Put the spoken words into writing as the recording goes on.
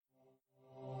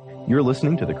You're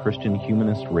listening to the Christian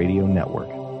Humanist Radio Network,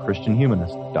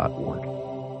 christianhumanist.org.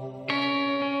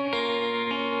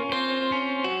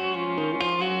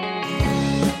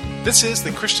 This is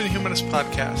the Christian Humanist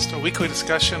Podcast, a weekly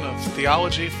discussion of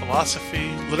theology, philosophy,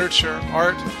 literature,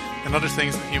 art, and other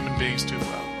things that human beings do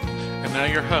well. And now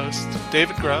your hosts,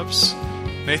 David Grubbs,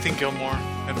 Nathan Gilmour,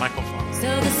 and Michael Farmer.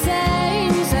 So the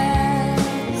same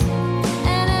says,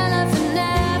 an elephant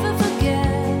never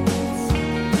forgets,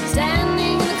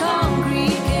 standing in the concrete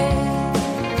gate,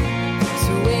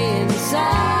 swaying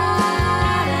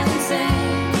sad and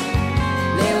insane.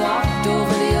 They walked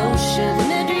over the ocean in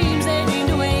their dreams, they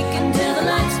dreamed awake until the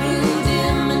lights grew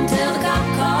dim, until the cop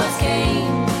cars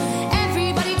came.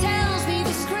 Everybody tells me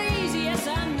this is crazy, yes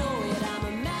I know it, I'm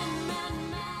a man.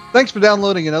 Thanks for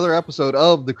downloading another episode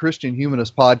of the Christian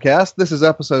Humanist Podcast. This is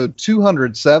episode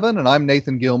 207, and I'm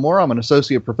Nathan Gilmour. I'm an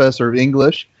associate professor of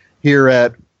English here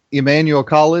at Emmanuel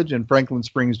College in Franklin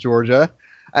Springs, Georgia.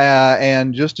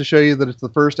 And just to show you that it's the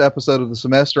first episode of the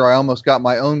semester, I almost got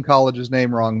my own college's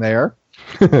name wrong there.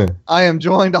 I am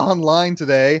joined online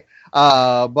today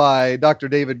by Dr.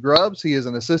 David Grubbs. He is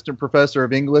an assistant professor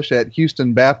of English at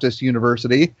Houston Baptist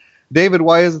University. David,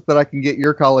 why is it that I can get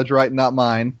your college right and not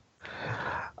mine?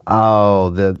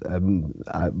 Oh,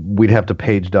 we'd have to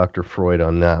page Dr. Freud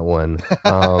on that one.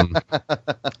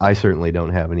 I certainly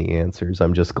don't have any answers.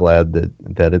 I'm just glad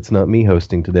that it's not me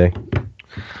hosting today.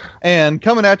 And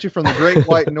coming at you from the Great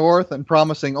White North and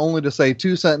promising only to say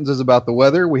 2 sentences about the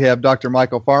weather, we have Dr.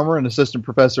 Michael Farmer, an assistant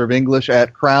professor of English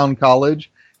at Crown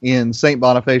College in St.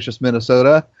 Bonifacius,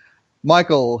 Minnesota.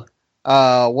 Michael,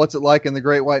 what's it like in the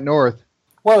Great White North?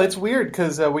 Well, it's weird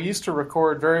because we used to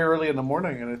record very early in the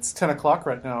morning, and it's 10 o'clock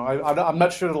right now. I'm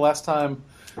not sure the last time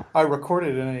I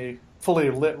recorded in a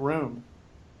fully lit room.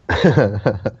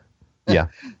 Yeah.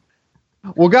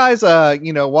 Well, guys,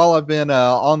 while I've been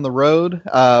on the road,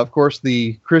 of course,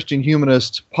 the Christian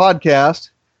Humanist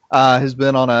Podcast has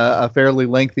been on a fairly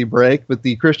lengthy break, but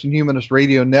the Christian Humanist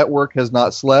Radio Network has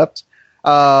not slept.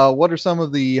 What are some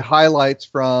of the highlights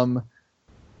from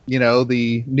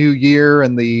the new year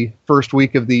and the first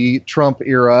week of the Trump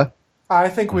era? I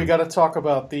think we got to talk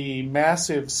about the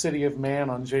massive City of Man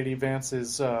on J.D.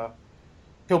 Vance's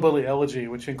Hillbilly Elegy,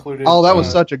 which included... Oh, that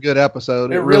was such a good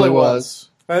episode. It really was.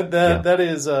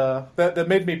 That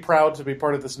made me proud to be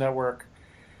part of this network.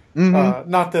 Mm-hmm.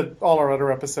 Not that all our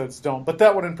other episodes don't, but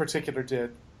that one in particular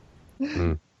did.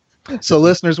 Mm. So,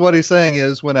 listeners, what he's saying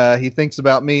is when he thinks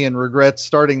about me and regrets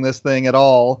starting this thing at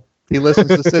all, he listens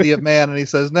to City of Man and he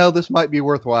says, no, this might be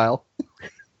worthwhile.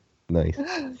 Nice.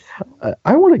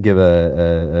 I want to give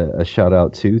a shout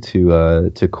out to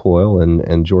Coyle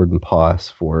and Jordan Poss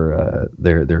for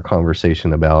their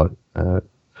conversation about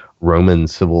Roman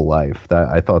civil life.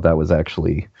 I thought that was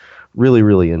actually really,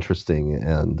 really interesting,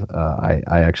 and I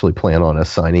actually plan on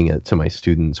assigning it to my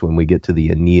students when we get to the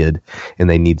Aeneid and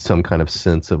they need some kind of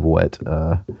sense of what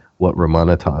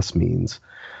Romanitas means.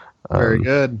 Very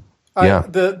good. Yeah.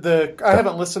 I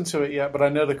haven't listened to it yet, but I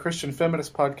know the Christian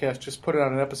Feminist Podcast just put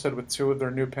out an episode with 2 of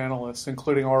their new panelists,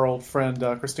 including our old friend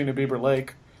Christina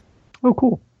Bieber-Lake. Oh,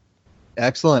 cool.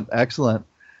 Excellent.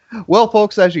 Well,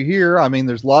 folks, as you hear,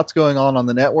 there's lots going on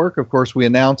the network. Of course, we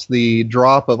announced the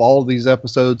drop of all of these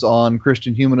episodes on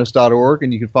christianhumanist.org,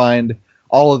 and you can find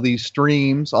all of these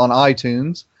streams on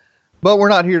iTunes. But we're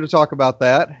not here to talk about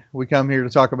that. We come here to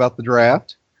talk about the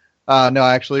draft. No,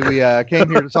 actually, we came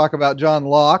here to talk about John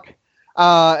Locke.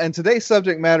 And today's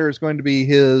subject matter is going to be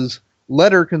his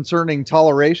letter concerning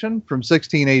toleration from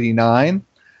 1689.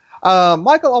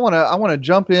 Michael, I want to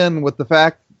jump in with the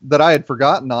fact that I had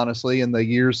forgotten, honestly, in the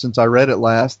years since I read it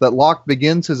last, that Locke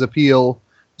begins his appeal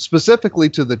specifically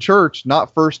to the church,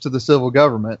 not first to the civil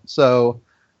government. So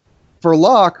for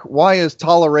Locke, why is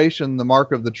toleration the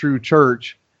mark of the true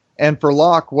church? And for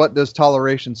Locke, what does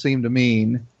toleration seem to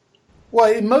mean? Well,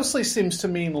 it mostly seems to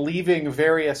mean leaving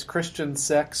various Christian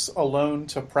sects alone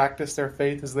to practice their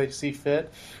faith as they see fit.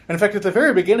 And in fact, at the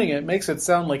very beginning, it makes it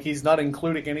sound like he's not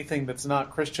including anything that's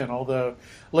not Christian, although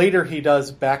later he does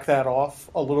back that off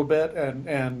a little bit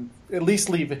and at least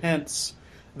leave hints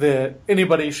that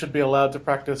anybody should be allowed to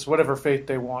practice whatever faith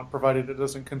they want, provided it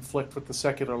doesn't conflict with the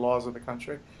secular laws of the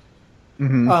country.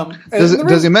 Mm-hmm.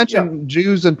 Does he mention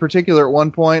Jews in particular at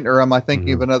one point, or am I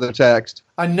thinking of another text?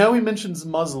 I know he mentions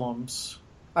Muslims.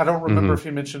 I don't remember if he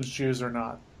mentions Jews or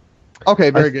not. Okay,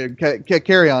 very good.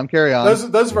 Carry on.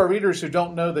 Those of our readers who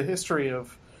don't know the history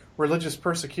of religious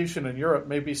persecution in Europe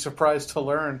may be surprised to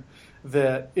learn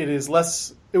that it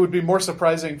would be more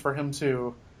surprising for him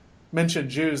to mention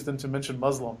Jews than to mention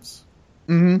Muslims.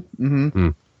 I'm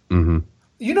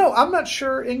not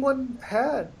sure England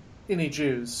had any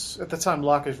Jews at the time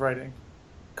Locke is writing.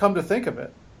 come to think of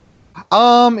it?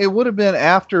 It would have been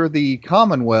after the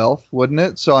Commonwealth, wouldn't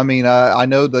it? So, I mean, I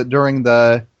know that during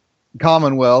the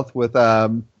Commonwealth with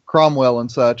Cromwell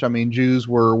and such, I mean, Jews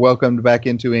were welcomed back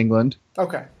into England.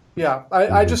 Okay. Yeah.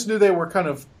 I just knew they were kind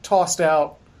of tossed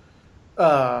out,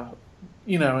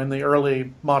 in the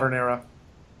early modern era.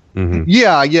 Mm-hmm.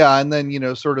 Yeah. And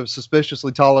then, sort of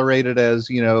suspiciously tolerated as,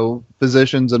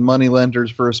 physicians and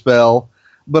moneylenders for a spell.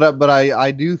 But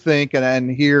I do think, and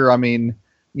here, I mean,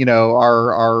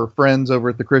 our friends over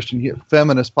at the Christian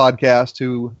Feminist podcast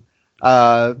who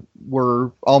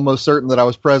were almost certain that I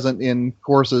was present in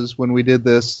courses when we did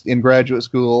this in graduate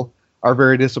school are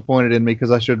very disappointed in me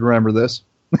because I should remember this.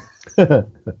 The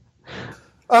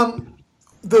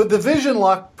vision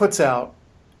Locke puts out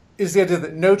is the idea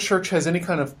that no church has any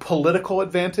kind of political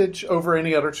advantage over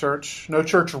any other church. No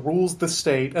church rules the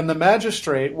state, and the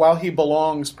magistrate, while he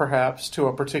belongs perhaps to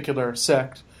a particular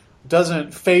sect,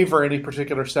 doesn't favor any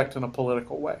particular sect in a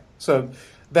political way. So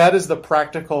that is a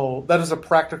practical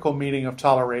meaning of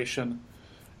toleration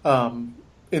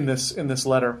in this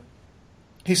letter.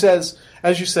 He says,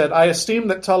 as you said, I esteem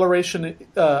toleration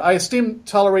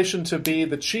to be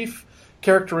the chief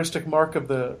characteristic mark of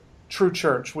the true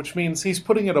church, which means he's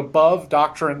putting it above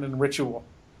doctrine and ritual.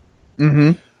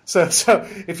 Mm-hmm. So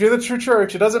if you're the true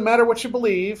church, it doesn't matter what you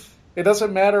believe. It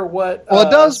doesn't matter what. Well,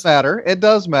 it does matter. It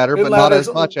does matter, but not as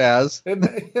much as the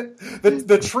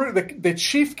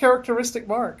chief characteristic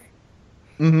mark.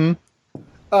 Mm-hmm.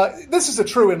 This is a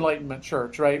true Enlightenment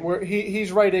church, right? Where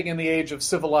he's writing in the age of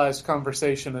civilized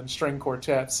conversation and string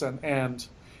quartets, and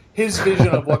his vision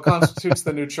of what constitutes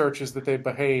the new church is that they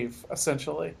behave,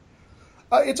 essentially.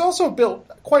 It's also built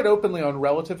quite openly on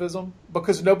relativism,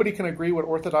 because nobody can agree what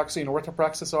orthodoxy and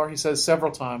orthopraxis are. He says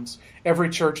several times, every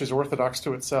church is orthodox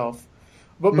to itself.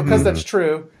 But because that's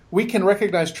true, we can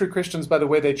recognize true Christians by the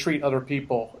way they treat other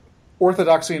people.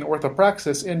 Orthodoxy and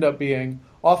orthopraxis end up being,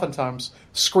 oftentimes,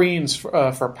 screens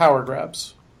for power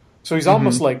grabs. So he's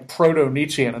almost like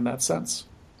proto-Nietzschean in that sense.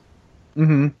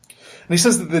 Mm-hmm. And he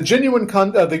says that the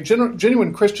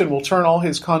genuine Christian will turn all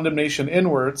his condemnation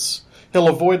inwards. He'll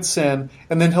avoid sin,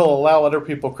 and then he'll allow other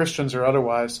people, Christians or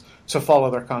otherwise, to follow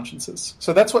their consciences.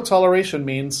 So that's what toleration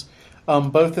means,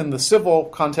 both in the civil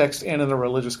context and in the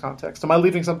religious context. Am I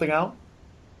leaving something out?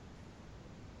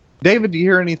 David, do you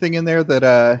hear anything in there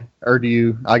that, or do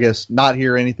you, I guess, not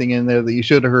hear anything in there that you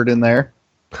should have heard in there?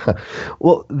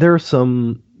 Well, there are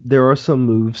some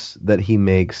moves that he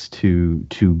makes to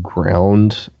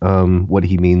ground what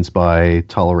he means by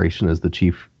toleration as the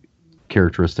chief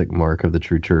characteristic mark of the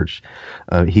true church.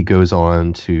 He goes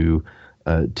on to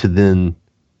then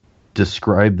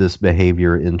describe this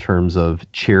behavior in terms of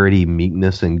charity,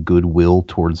 meekness, and goodwill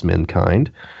towards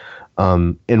mankind.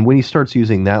 And when he starts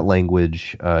using that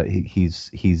language,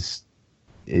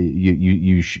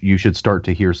 you should start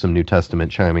to hear some New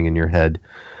Testament chiming in your head.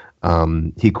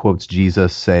 He quotes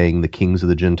Jesus saying, "The kings of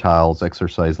the Gentiles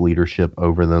exercise leadership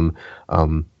over them."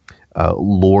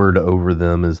 Lord over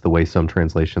them is the way some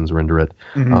translations render it.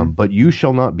 But you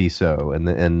shall not be so. And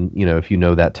if you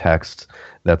know that text,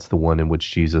 that's the one in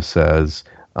which Jesus says,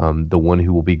 the one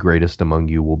who will be greatest among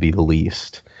you will be the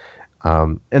least.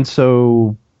 And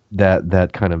so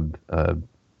that kind of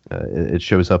it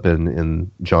shows up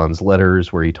in John's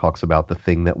letters where he talks about the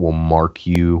thing that will mark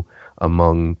you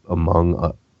among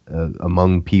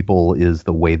people is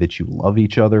the way that you love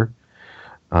each other.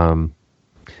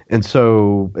 And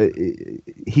so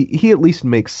he at least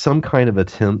makes some kind of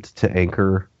attempt to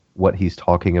anchor what he's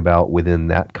talking about within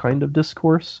that kind of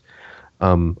discourse.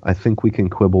 I think we can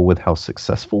quibble with how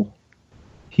successful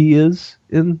he is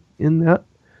in that,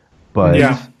 but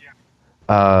yeah.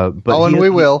 And we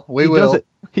will.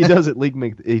 He does at least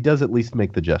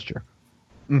make the gesture.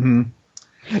 Mm-hmm.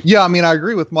 Yeah, I mean, I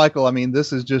agree with Michael. I mean,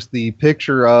 this is just the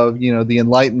picture of the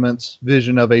Enlightenment's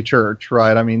vision of a church,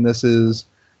 right? I mean, this is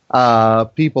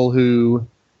people who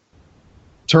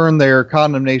turn their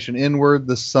condemnation inward.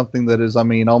 This is something that is,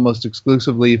 almost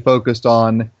exclusively focused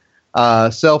on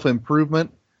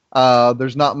self-improvement.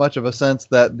 There's not much of a sense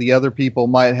that the other people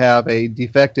might have a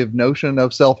defective notion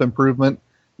of self-improvement.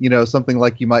 Something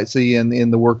like you might see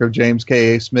in the work of James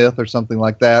K.A. Smith or something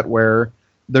like that, where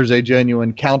there's a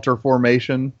genuine counter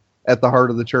formation at the heart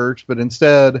of the church. But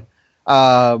instead,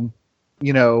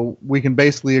 we can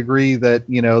basically agree that,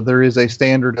 there is a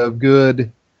standard of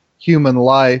good human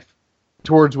life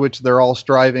towards which they're all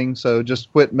striving. So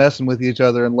just quit messing with each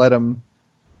other and let them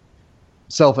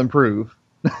self-improve.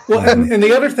 Well, and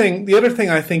the other thing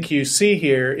I think you see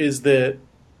here is that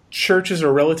churches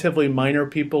are relatively minor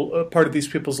part of these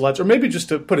people's lives, or maybe just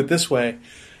to put it this way,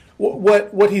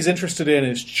 what he's interested in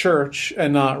is church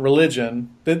and not religion.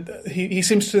 That he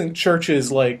seems to think church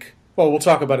is like, well, we'll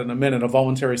talk about it in a minute, a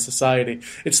voluntary society.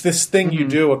 It's this thing you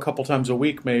do a couple times a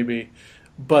week maybe,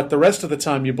 but the rest of the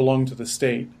time you belong to the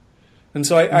state. And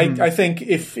so I think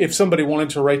if somebody wanted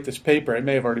to write this paper, it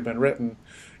may have already been written,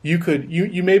 you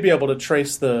may be able to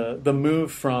trace the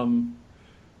move from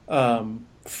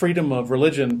freedom of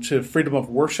religion to freedom of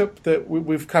worship that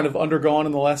we've kind of undergone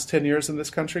in the last 10 years in this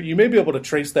country. You may be able to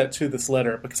trace that to this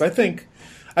letter, because I think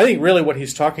really what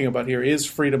he's talking about here is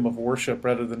freedom of worship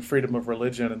rather than freedom of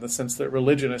religion, in the sense that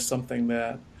religion is something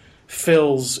that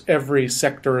fills every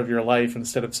sector of your life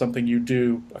instead of something you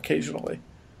do occasionally.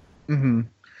 Mm-hmm.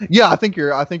 Yeah, I think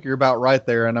you're about right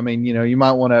there. And I mean, you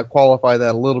might want to qualify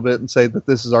that a little bit and say that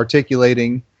this is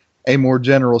articulating a more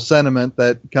general sentiment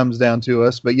that comes down to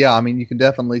us. But yeah, I mean, you can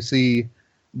definitely see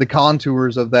the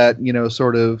contours of that,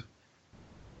 sort of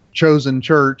chosen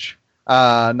church,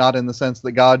 not in the sense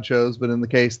that God chose, but in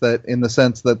the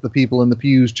sense that the people in the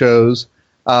pews chose,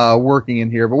 working in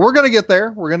here. But we're going to get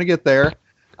there.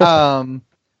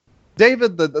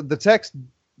 David, the text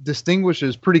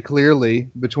distinguishes pretty clearly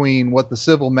between what the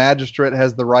civil magistrate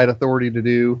has the right authority to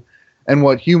do and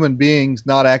what human beings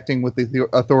not acting with the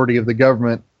authority of the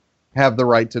government have the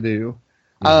right to do.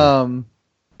 And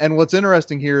what's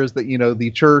interesting here is that,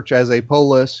 the church as a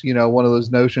polis, one of those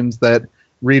notions that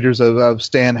readers of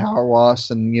Stan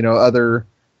Hauerwas and, other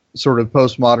sort of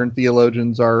postmodern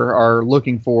theologians are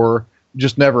looking for,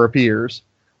 just never appears.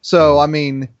 So, I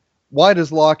mean, why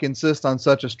does Locke insist on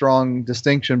such a strong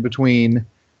distinction between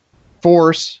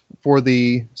force for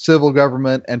the civil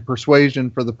government and persuasion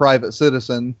for the private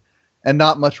citizen, and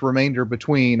not much remainder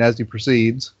between as he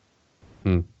proceeds?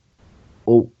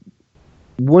 Well,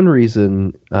 one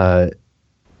reason I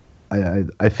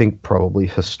think probably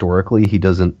historically he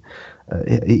doesn't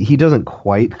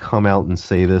quite come out and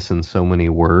say this in so many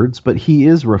words, but he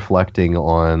is reflecting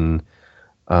on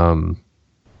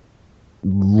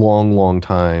long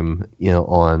time,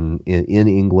 in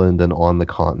England and on the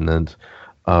continent,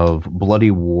 of bloody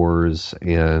wars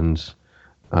and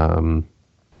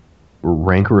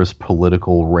rancorous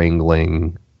political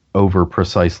wrangling over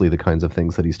precisely the kinds of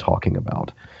things that he's talking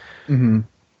about. Mm-hmm.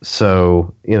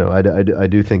 So, I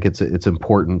do think it's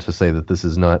important to say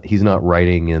that he's not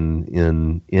writing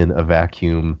in a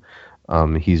vacuum.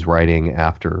 He's writing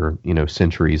after,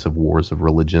 centuries of wars of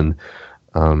religion,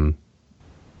 and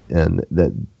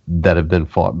that have been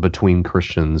fought between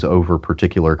Christians over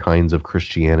particular kinds of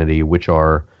Christianity, which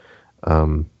are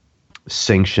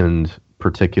sanctioned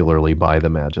particularly by the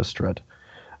magistrate.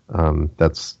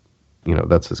 That's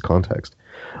his context.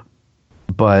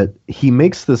 But he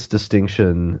makes this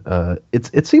distinction.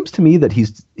 It seems to me that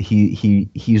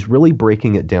he's really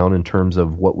breaking it down in terms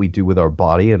of what we do with our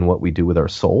body and what we do with our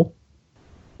soul.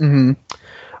 Mm-hmm.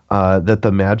 That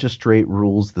the magistrate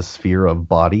rules the sphere of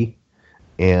body,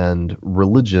 and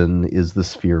religion is the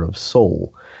sphere of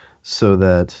soul. So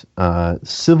that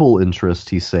civil interest,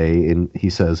 he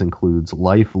says, includes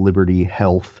life, liberty,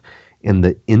 health, and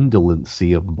the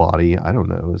indolency of body. I don't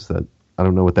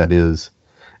know what that is.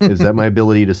 Is that my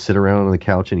ability to sit around on the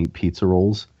couch and eat pizza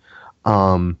rolls?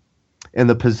 And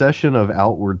the possession of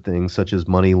outward things such as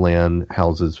money, land,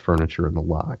 houses, furniture, and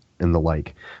the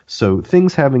like. So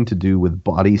things having to do with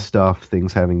body stuff,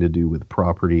 things having to do with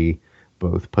property,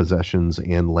 both possessions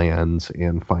and lands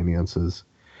and finances.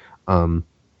 And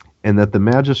that the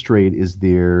magistrate is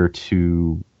there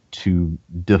to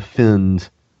defend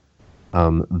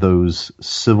those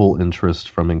civil interests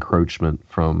from encroachment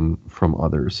from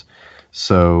others.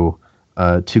 So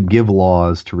to give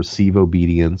laws, to receive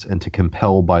obedience, and to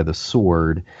compel by the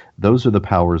sword, those are the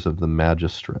powers of the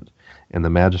magistrate. And the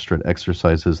magistrate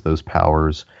exercises those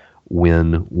powers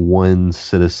when one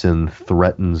citizen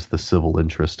threatens the civil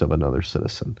interest of another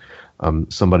citizen.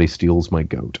 Somebody steals my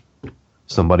goat.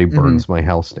 Somebody burns my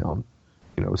house down.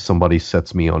 Somebody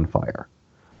sets me on fire.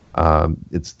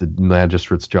 It's the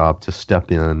magistrate's job to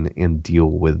step in and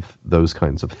deal with those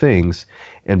kinds of things.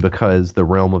 And because the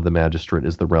realm of the magistrate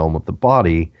is the realm of the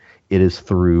body, it is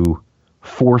through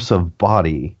force of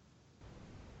body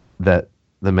that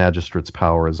the magistrate's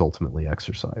power is ultimately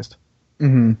exercised.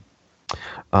 Mm-hmm.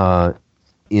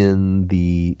 In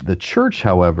the church,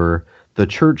 however, the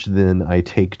church then I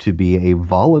take to be a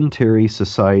voluntary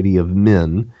society of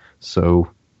men, so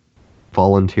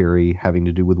voluntary having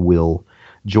to do with will,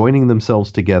 joining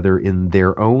themselves together in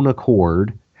their own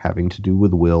accord, having to do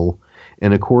with will,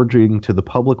 and according to the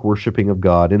public worshiping of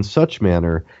God in such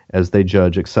manner as they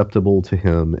judge acceptable to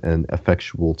him and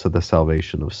effectual to the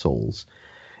salvation of souls.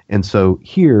 And so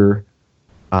here,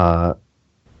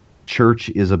 church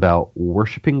is about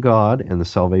worshiping God and the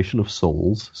salvation of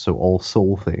souls, so all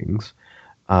soul things,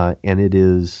 and it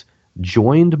is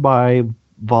joined by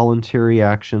voluntary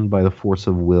action by the force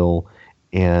of will,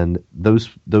 and those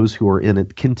who are in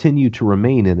it continue to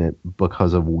remain in it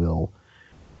because of will.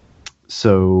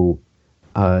 So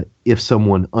if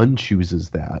someone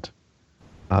unchooses that,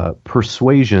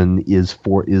 persuasion is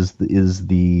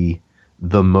the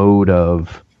mode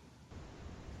of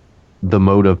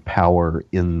power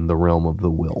in the realm of the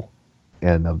will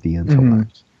and of the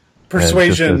intellect.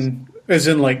 Persuasion as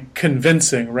in like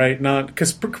convincing, right? Not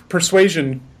because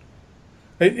persuasion.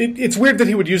 It's weird that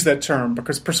he would use that term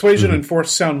because persuasion and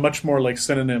force sound much more like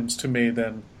synonyms to me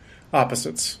than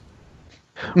opposites.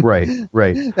 Right.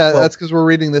 That's because we're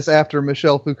reading this after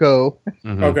Michel Foucault.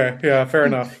 Okay, yeah, fair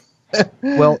enough.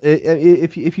 Well,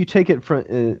 if you take it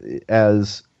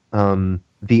as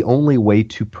the only way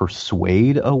to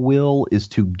persuade a will is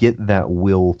to get that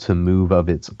will to move of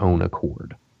its own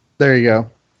accord. There you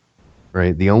go.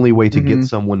 Right. The only way to get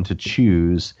someone to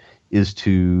choose is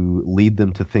to lead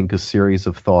them to think a series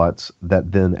of thoughts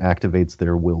that then activates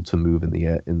their will to move in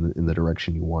the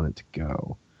direction you want it to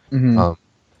go.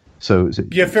 So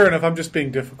yeah, fair enough. I'm just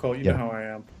being difficult. You know how I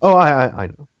am. Oh, I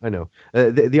know.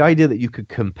 The idea that you could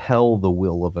compel the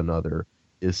will of another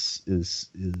is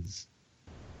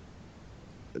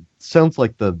sounds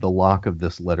like the Locke of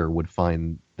this letter would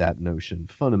find that notion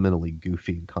fundamentally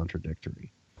goofy and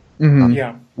contradictory.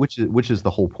 Yeah, which is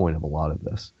the whole point of a lot of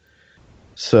this.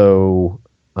 So,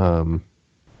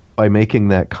 by making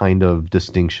that kind of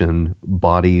distinction,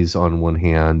 bodies on one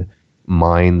hand,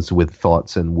 minds with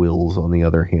thoughts and wills on the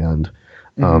other hand,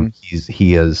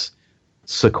 he has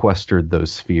sequestered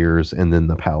those spheres and then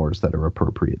the powers that are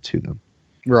appropriate to them.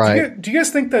 Right. Do you guys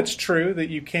think that's true, that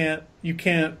you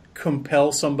can't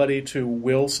compel somebody to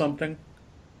will something?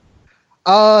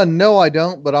 No, I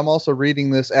don't, but I'm also reading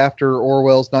this after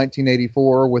Orwell's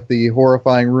 1984 with the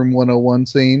horrifying Room 101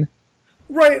 scene.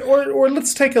 Right, or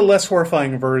let's take a less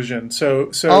horrifying version.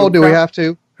 So do we have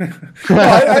to?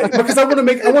 Because I want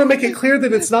to make it clear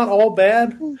that it's not all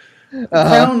bad.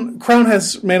 Crown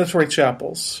has mandatory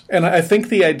chapels, and I think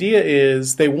the idea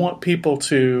is they want people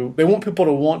to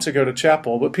want to go to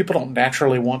chapel, but people don't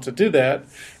naturally want to do that.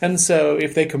 And so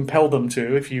if they compel them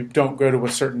to, if you don't go to a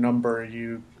certain number,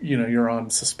 you're on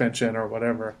suspension or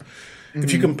whatever.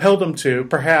 If you compel them to,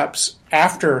 perhaps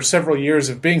after several years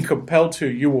of being compelled to,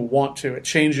 you will want to. It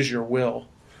changes your will.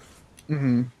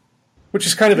 Which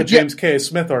is kind of a James K.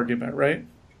 Smith argument, right?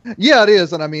 Yeah, it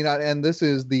is. And I mean, and this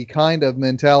is the kind of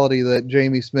mentality that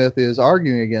Jamie Smith is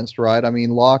arguing against, right? I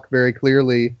mean, Locke very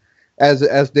clearly, as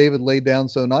David laid down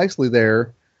so nicely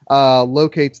there,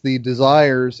 locates the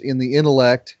desires in the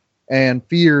intellect and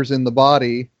fears in the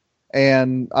body.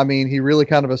 And I mean, he really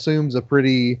kind of assumes a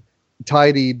pretty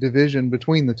tidy division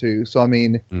between the two. So, I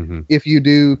mean, if you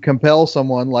do compel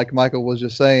someone, like Michael was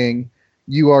just saying,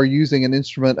 you are using an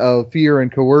instrument of fear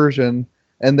and coercion,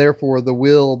 and therefore the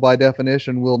will, by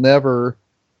definition, will never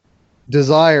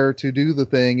desire to do the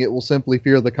thing. It will simply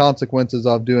fear the consequences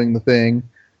of doing the thing.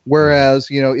 Whereas,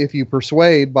 if you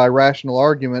persuade by rational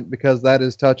argument, because that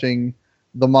is touching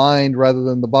the mind rather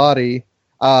than the body,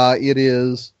 it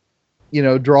is,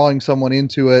 drawing someone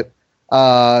into it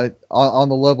on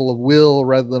the level of will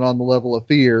rather than on the level of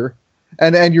fear.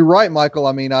 And you're right, Michael.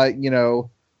 I mean,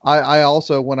 I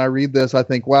also, when I read this, I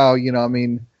think, wow, I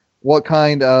mean, what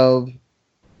kind of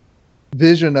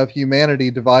vision of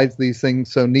humanity divides these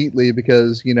things so neatly?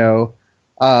 Because, the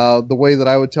way that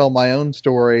I would tell my own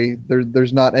story,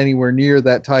 there's not anywhere near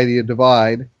that tidy a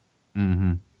divide.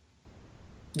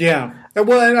 Yeah.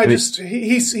 Well, and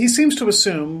he seems to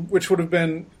assume, which would have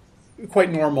been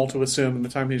quite normal to assume in the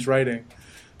time he's writing,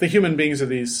 that human beings are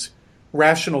these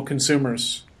rational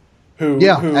consumers who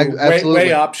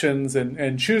weigh options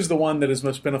and choose the one that is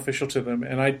most beneficial to them.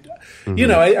 And I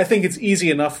think it's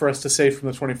easy enough for us to say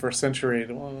from the 21st century,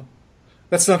 well,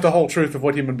 that's not the whole truth of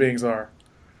what human beings are.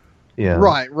 Yeah.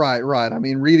 Right. I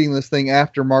mean, reading this thing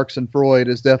after Marx and Freud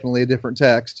is definitely a different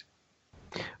text.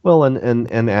 Well,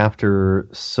 and after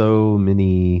so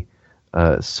many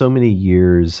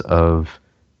years of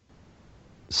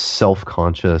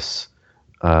self-conscious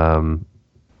and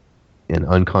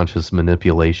unconscious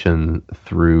manipulation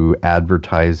through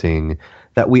advertising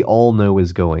that we all know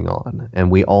is going on, and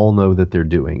we all know that they're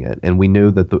doing it, and we know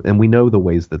the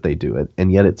ways that they do it,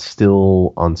 and yet it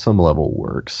still on some level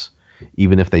works,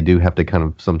 even if they do have to kind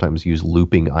of sometimes use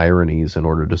looping ironies in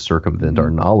order to circumvent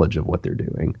our knowledge of what they're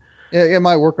doing. Yeah, it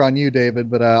might work on you, David,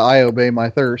 but I obey my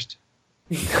thirst.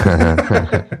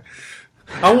 I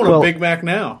want a Big Mac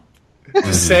now.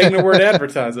 Just saying the word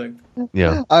advertising.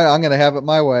 Yeah, I'm going to have it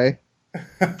my way.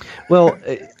 Well,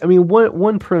 I mean,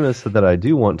 one premise that I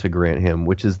do want to grant him,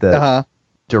 which is that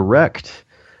direct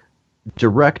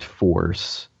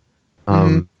force,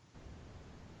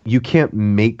 you can't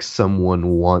make someone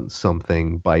want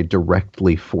something by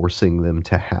directly forcing them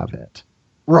to have it.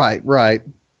 Right.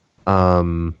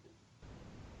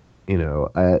 You know,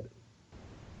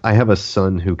 I have a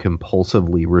son who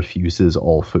compulsively refuses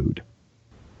all food.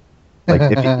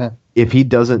 Like if he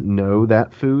doesn't know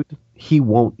that food, he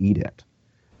won't eat it.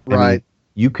 Right. I mean,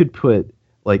 you could put,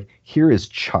 like, here is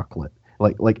chocolate.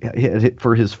 Like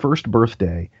for his first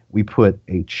birthday, we put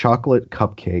a chocolate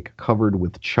cupcake covered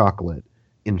with chocolate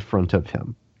in front of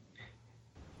him.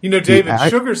 You know, David,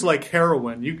 sugar's like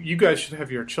heroin. You guys should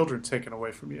have your children taken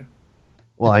away from you.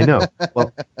 Well, I know.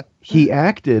 Well, he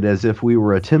acted as if we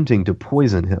were attempting to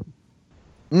poison him.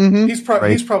 Mm-hmm. He's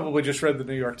probably just read the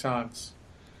New York Times.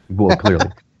 Well, clearly.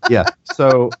 Yeah.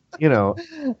 So, you know,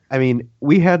 I mean,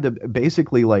 we had to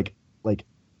basically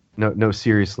no,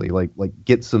 seriously, like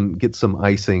get some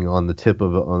icing on the tip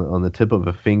of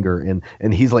a finger,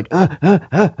 and he's like, and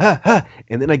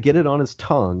then I get it on his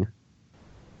tongue,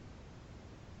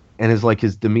 and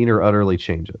his demeanor utterly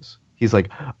changes. He's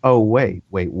like, oh wait,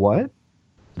 what?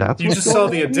 That's you just saw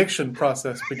the addiction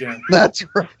process begin. That's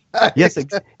right. Yes,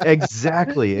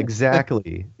 exactly.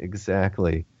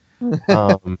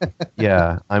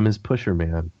 Yeah, I'm his pusher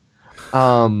man.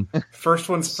 First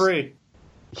one's free.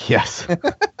 Yes.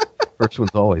 First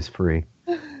one's always free.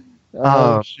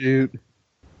 Oh, shoot.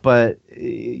 But,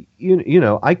 you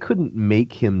know, I couldn't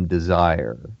make him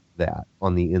desire that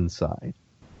on the inside.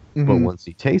 Mm-hmm. But once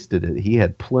he tasted it, he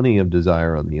had plenty of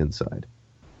desire on the inside.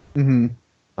 Mm-hmm.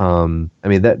 I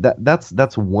mean,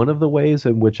 that's one of the ways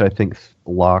in which I think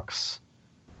Locke's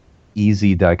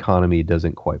easy dichotomy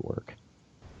doesn't quite work.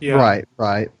 Yeah.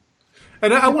 Right.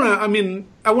 And I want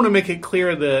to make it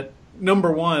clear that,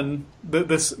 number one,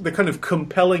 the kind of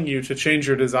compelling you to change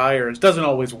your desires doesn't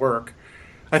always work.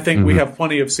 I think we have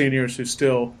plenty of seniors who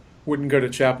still wouldn't go to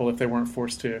chapel if they weren't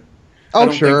forced to.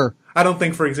 Oh, sure. I don't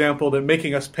think, for example, that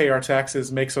making us pay our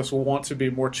taxes makes us want to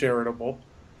be more charitable.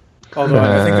 Although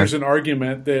I think there's an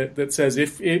argument that says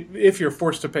if you're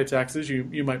forced to pay taxes,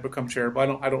 you might become charitable.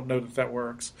 I don't know that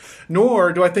works.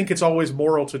 Nor do I think it's always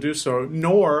moral to do so.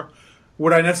 Nor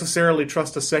would I necessarily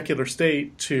trust a secular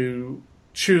state to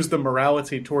choose the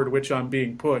morality toward which I'm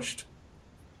being pushed.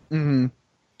 Mm-hmm.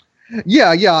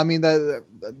 Yeah. I mean, the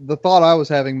thought I was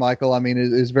having, Michael, I mean,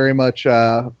 is very much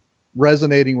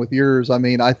resonating with yours. I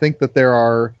mean, I think that there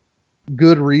are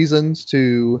good reasons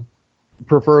to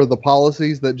prefer the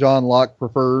policies that John Locke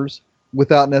prefers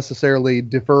without necessarily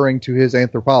deferring to his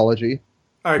anthropology.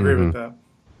 I agree with that.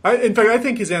 In fact, I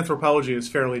think his anthropology is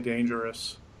fairly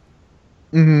dangerous.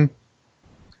 Mm-hmm.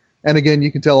 And again,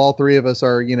 you can tell all three of us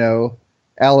are, you know,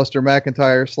 Alistair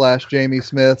McIntyre / Jamie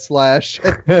Smith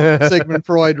 / Sigmund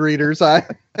Freud readers.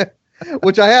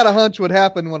 Which I had a hunch would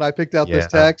happen when I picked out this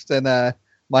text, and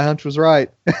my hunch was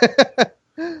right.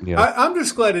 Yeah. I'm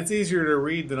just glad it's easier to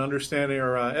read than Understanding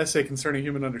or Essay Concerning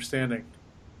Human Understanding.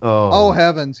 Oh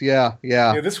heavens, yeah.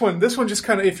 This one just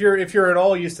kind of, if you're at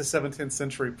all used to 17th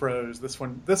century prose, this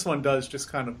one does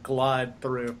just kind of glide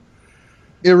through.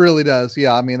 It really does,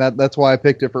 yeah. I mean that's why I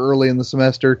picked it for early in the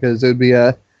semester, because it would be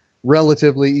a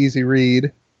relatively easy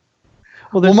read.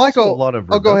 Well, Michael, a lot of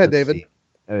go ahead, David.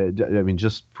 I mean,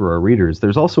 just for our readers,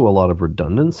 there's also a lot of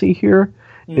redundancy here.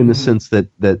 In the sense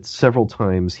that several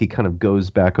times he kind of goes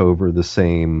back over the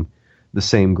same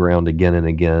ground again and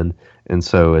again, and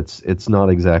so it's not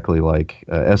exactly like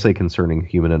Essay Concerning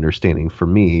Human Understanding. For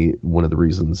me, one of the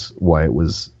reasons why it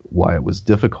was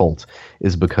difficult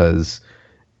is because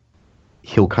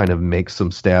he'll kind of make some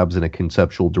stabs in a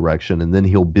conceptual direction, and then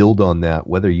he'll build on that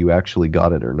whether you actually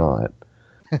got it or not.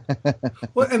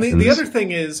 Well, and the other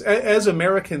thing is, as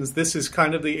Americans, this is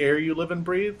kind of the air you live and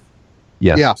breathe.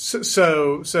 Yes. Yeah.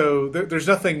 So there's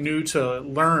nothing new to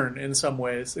learn in some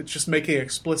ways. It's just making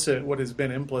explicit what has been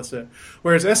implicit.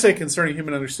 Whereas Essay Concerning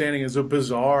Human Understanding is a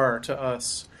bizarre to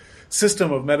us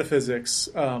system of metaphysics,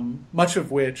 much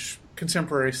of which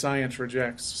contemporary science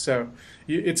rejects. So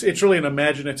it's really an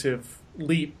imaginative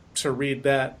leap to read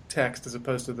that text as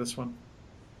opposed to this one.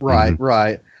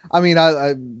 Right. I mean,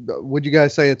 I would you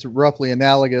guys say it's roughly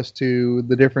analogous to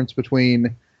the difference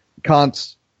between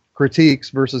Kant's critiques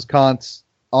versus Kant's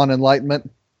On Enlightenment?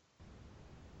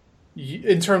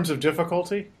 In terms of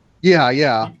difficulty? Yeah.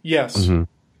 Yes. Mm-hmm.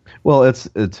 Well,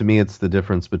 to me, it's the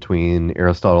difference between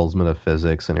Aristotle's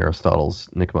metaphysics and Aristotle's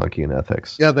Nicomachean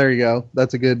ethics. Yeah, there you go.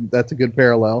 That's a good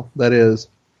parallel. That is.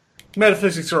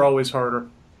 Metaphysics are always harder.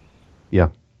 Yeah.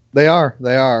 They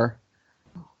are.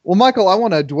 Well, Michael, I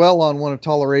want to dwell on one of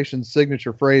Toleration's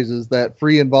signature phrases, that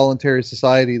free and voluntary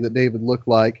society that David looked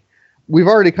like. We've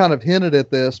already kind of hinted at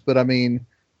this, but I mean,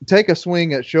 take a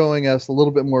swing at showing us a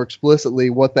little bit more explicitly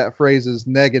what that phrase's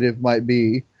negative might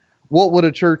be. What would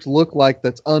a church look like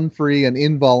that's unfree and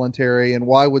involuntary, and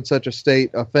why would such a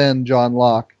state offend John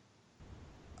Locke?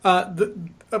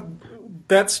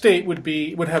 That state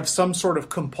would have some sort of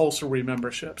compulsory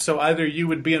membership. So either you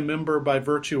would be a member by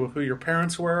virtue of who your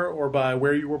parents were or by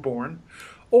where you were born,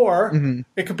 or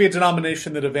it could be a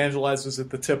denomination that evangelizes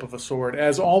at the tip of a sword,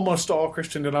 as almost all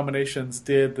Christian denominations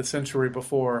did the century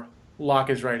before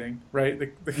Locke is writing, right?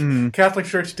 The Catholic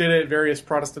Church did it, various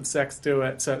Protestant sects do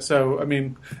it. So, I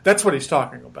mean, that's what he's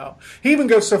talking about. He even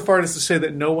goes so far as to say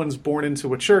that no one's born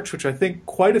into a church, which I think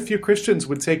quite a few Christians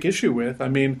would take issue with. I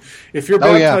mean, if you're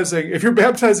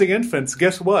baptizing infants,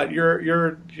 guess what?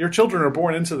 Your children are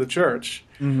born into the church.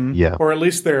 Yeah. Or at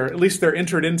least they're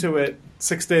entered into it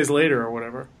 6 days later or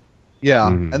whatever. Yeah,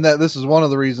 and this is one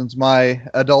of the reasons my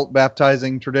adult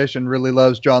baptizing tradition really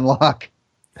loves John Locke.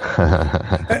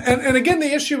 and again,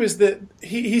 the issue is that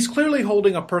he's clearly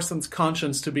holding a person's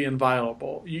conscience to be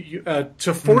inviolable.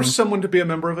 To force someone to be a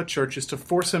member of a church is to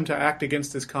force him to act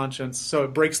against his conscience, so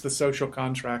it breaks the social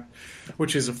contract,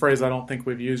 which is a phrase I don't think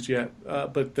we've used yet,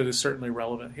 but that is certainly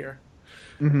relevant here.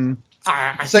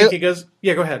 I think he goes...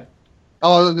 Yeah, go ahead.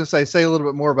 Oh, I was going to say a little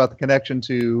bit more about the connection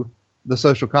to the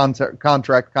social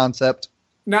contract concept.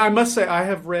 Now, I must say, I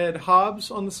have read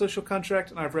Hobbes on the social contract,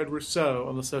 and I've read Rousseau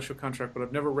on the social contract, but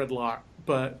I've never read Locke.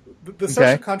 But the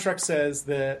social contract says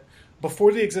that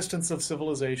before the existence of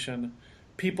civilization,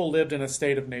 people lived in a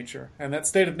state of nature. And that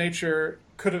state of nature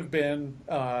could have been,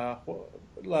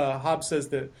 Hobbes says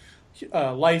that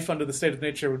life under the state of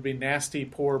nature would be nasty,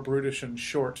 poor, brutish, and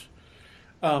short.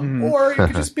 Or it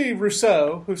could just be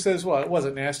Rousseau, who says, well, it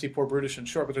wasn't nasty, poor, brutish, and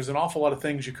short, but there's an awful lot of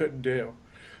things you couldn't do.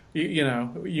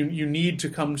 You need to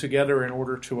come together in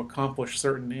order to accomplish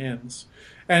certain ends.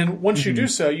 And once you do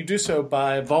so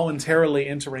by voluntarily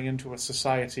entering into a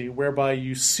society whereby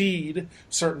you cede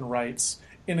certain rights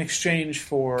in exchange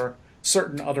for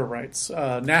certain other rights,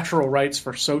 natural rights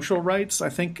for social rights, I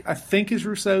think is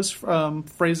Rousseau's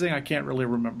phrasing. I can't really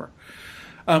remember.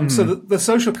 So the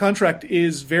social contract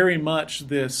is very much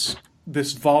this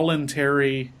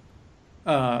voluntary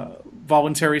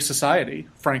society,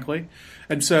 frankly.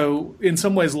 And so, in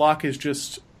some ways, Locke is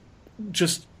just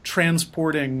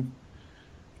transporting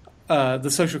the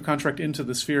social contract into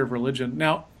the sphere of religion.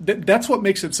 Now, that's what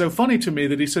makes it so funny to me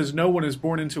that he says no one is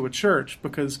born into a church,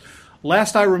 because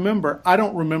last I remember, I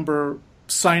don't remember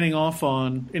signing off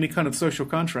on any kind of social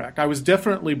contract. I was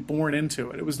definitely born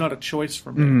into it. It was not a choice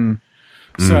for me.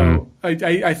 So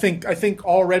I think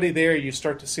already there you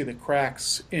start to see the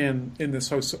cracks in this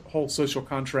whole social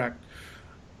contract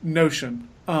notion.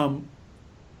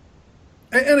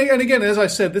 And again, as I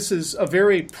said, this is a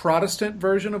very Protestant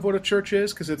version of what a church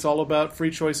is, because it's all about free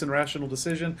choice and rational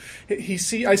decision. I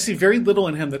see very little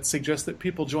in him that suggests that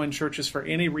people join churches for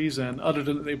any reason other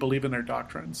than that they believe in their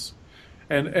doctrines.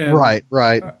 And right.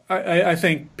 I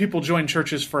think people join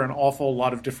churches for an awful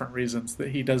lot of different reasons that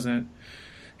he doesn't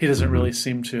really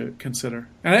seem to consider.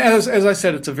 And as I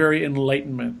said, it's a very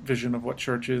Enlightenment vision of what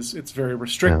church is. It's very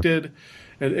restricted. Yeah.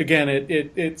 Again,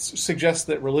 it suggests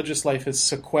that religious life is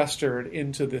sequestered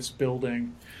into this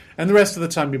building, and the rest of the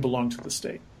time you belong to the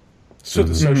state. So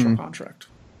the social contract.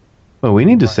 Well, we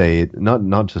need to say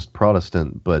not just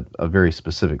Protestant, but a very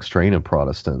specific strain of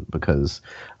Protestant, because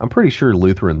I'm pretty sure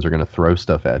Lutherans are going to throw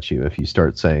stuff at you if you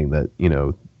start saying that,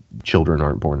 children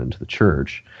aren't born into the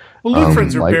church. Well,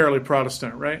 Lutherans are barely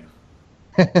Protestant, right?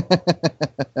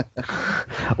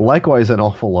 Likewise, an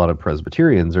awful lot of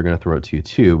Presbyterians are going to throw it to you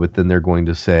too, but then they're going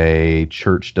to say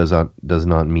church does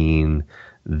not mean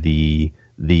the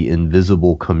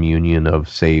invisible communion of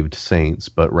saved saints,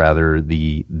 but rather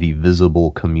the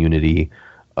visible community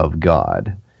of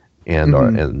God,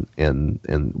 and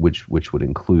and which would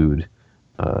include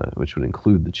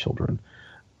the children.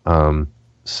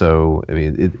 So I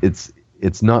mean,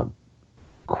 it's not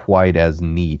quite as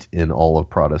neat in all of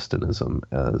Protestantism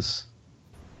as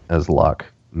Locke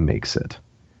makes it.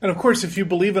 And of course, if you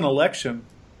believe in election,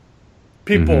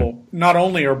 people not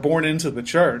only are born into the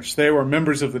church, they were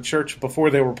members of the church before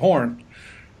they were born.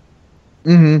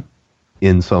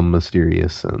 In some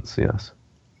mysterious sense, yes.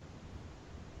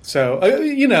 So,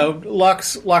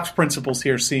 Locke's principles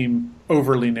here seem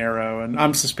overly narrow, and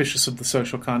I'm suspicious of the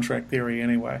social contract theory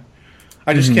anyway.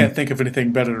 I just can't think of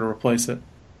anything better to replace it.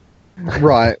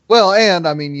 Right. Well, and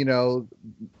I mean,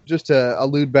 just to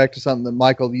allude back to something that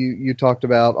Michael you talked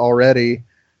about already,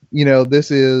 this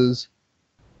is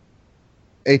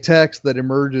a text that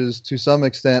emerges to some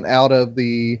extent out of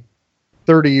the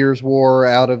 30 Years' War,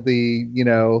 out of the,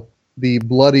 the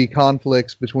bloody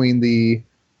conflicts between the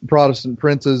Protestant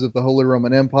princes of the Holy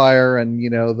Roman Empire and,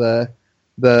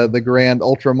 the grand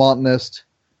ultramontanist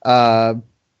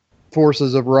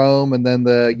forces of Rome, and then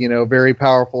the, very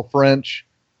powerful French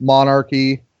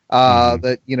monarchy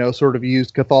that, sort of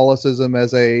used Catholicism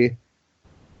as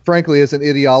frankly, as an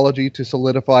ideology to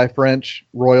solidify French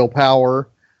royal power.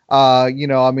 I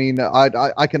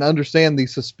can understand the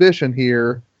suspicion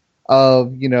here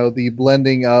of, the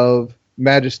blending of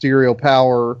magisterial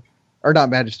power, or not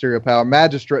magisterial power,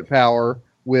 magistrate power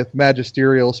with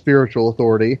magisterial spiritual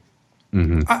authority.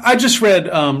 Mm-hmm. I just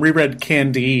reread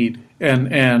Candide,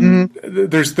 and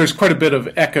there's quite a bit of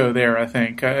echo there, I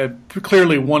think.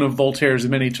 Clearly one of Voltaire's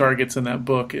many targets in that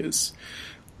book is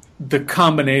the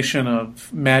combination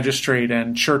of magistrate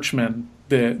and churchman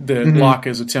that Locke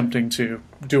is attempting to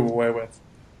do away with.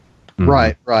 Mm-hmm.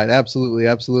 Right, absolutely.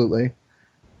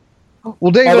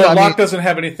 Well, David, although Locke doesn't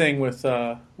have anything with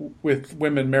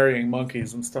women marrying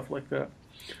monkeys and stuff like that.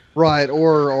 Right,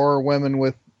 or women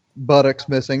with buttocks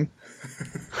missing.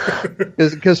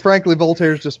 Because frankly,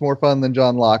 Voltaire's just more fun than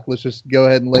John Locke. Let's just go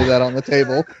ahead and lay that on the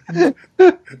table.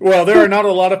 Well, there are not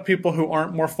a lot of people who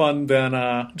aren't more fun than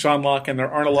John Locke, and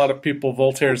there aren't a lot of people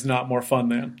Voltaire's not more fun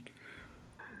than.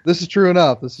 This is true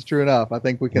enough. I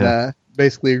think we can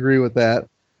basically agree with that.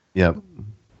 Yep.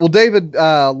 Well, David,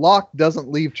 Locke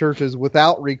doesn't leave churches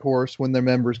without recourse when their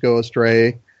members go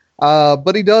astray,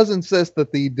 but he does insist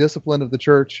that the discipline of the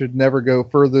church should never go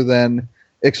further than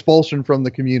expulsion from the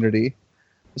community.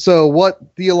 So what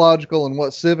theological and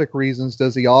what civic reasons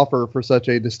does he offer for such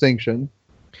a distinction?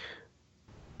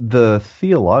 The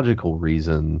theological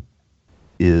reason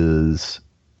is,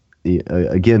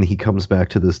 again, he comes back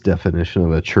to this definition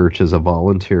of a church as a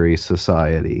voluntary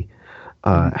society.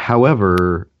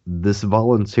 However, this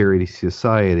voluntary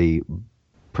society,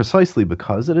 precisely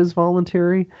because it is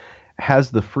voluntary, has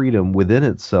the freedom within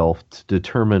itself to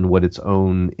determine what its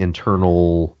own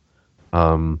internal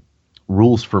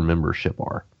rules for membership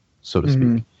are, so to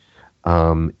speak.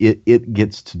 It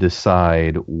gets to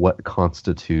decide what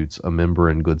constitutes a member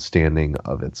in good standing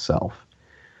of itself.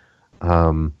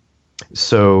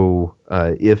 So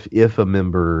if a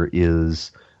member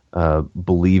is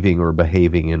believing or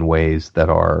behaving in ways that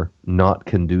are not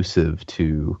conducive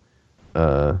to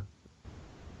or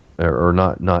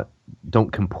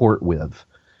don't comport with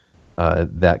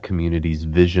that community's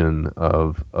vision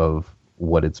of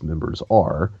what its members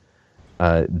are,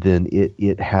 then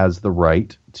it has the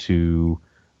right to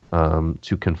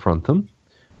confront them,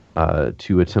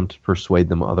 to attempt to persuade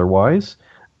them otherwise,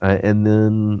 and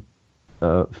then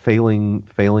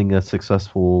failing a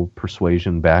successful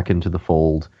persuasion back into the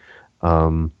fold,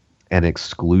 and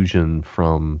exclusion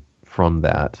from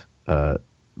that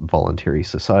voluntary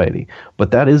society.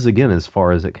 But that is, again, as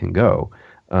far as it can go,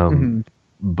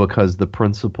 because the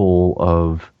principle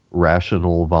of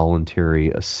rational voluntary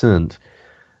assent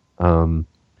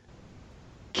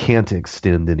can't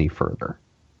extend any further.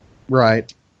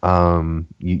 Right.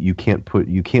 You can't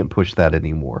push that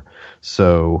anymore.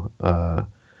 So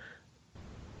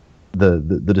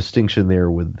the distinction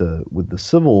there with the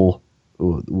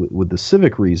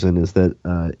civic reason is that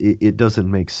it doesn't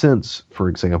make sense, for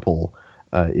example,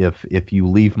 if you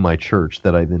leave my church,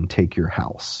 that I then take your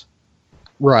house.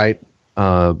 Right.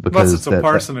 Because unless it's a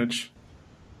parsonage.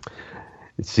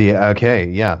 See, okay,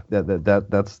 yeah,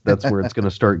 that's where it's going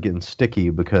to start getting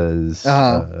sticky, because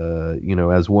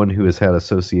as one who has had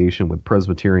association with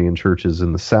Presbyterian churches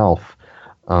in the South,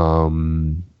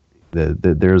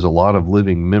 there's a lot of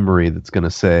living memory that's going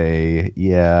to say,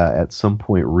 yeah, at some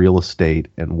point real estate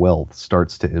and wealth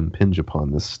starts to impinge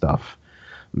upon this stuff,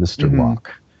 Mr.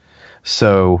 Locke.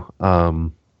 So,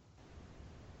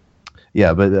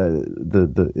 yeah, but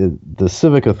the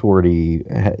civic authority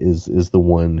is the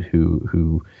one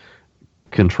who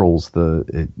controls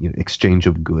the exchange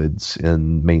of goods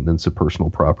and maintenance of personal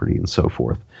property and so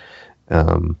forth,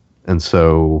 and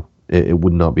so it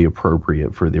would not be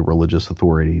appropriate for the religious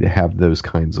authority to have those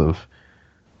kinds of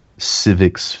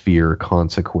civic sphere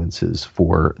consequences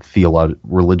for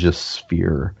religious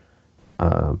sphere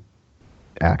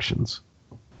actions.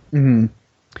 Mm-hmm.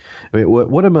 I mean,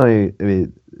 what am I? I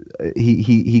mean,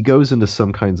 he goes into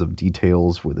some kinds of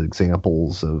details with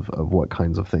examples of what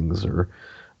kinds of things are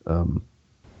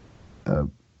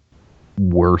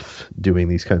worth doing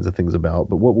these kinds of things about.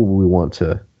 But what would we want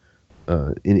to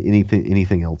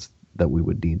anything else that we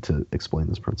would need to explain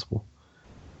this principle?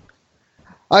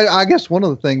 I guess one of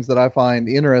the things that I find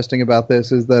interesting about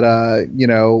this is that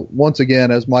once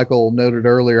again, as Michael noted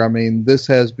earlier, I mean, this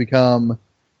has become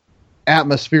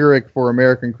atmospheric for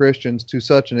American Christians to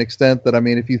such an extent that, I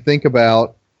mean, if you think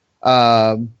about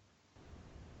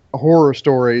horror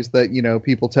stories that,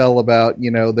 people tell about,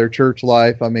 their church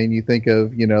life, I mean, you think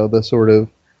of, the sort of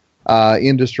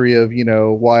industry of,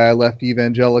 Why I Left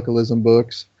Evangelicalism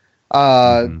books.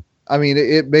 I mean,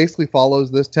 it basically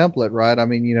follows this template, right? I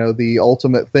mean, the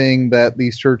ultimate thing that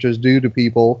these churches do to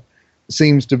people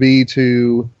seems to be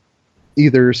to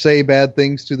either say bad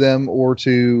things to them or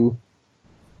to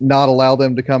not allow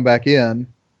them to come back in.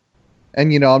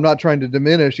 And, I'm not trying to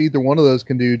diminish either one of those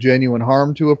can do genuine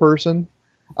harm to a person.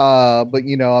 But,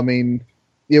 I mean,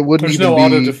 it wouldn't There's even no be...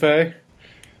 auto-da-fe?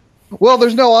 Well,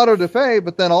 there's no auto-da-fe,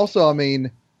 but then also, I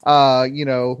mean,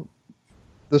 the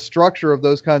structure of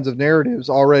those kinds of narratives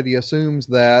already assumes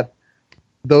that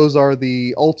those are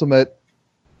the ultimate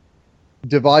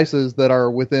devices that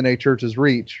are within a church's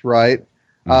reach, right?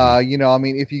 I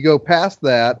mean, if you go past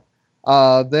that,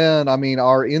 then, I mean,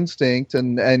 our instinct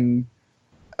and I mean,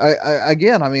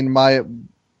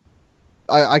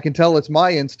 I can tell it's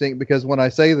my instinct because when I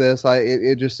say this,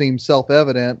 it just seems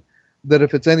self-evident that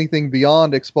if it's anything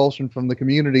beyond expulsion from the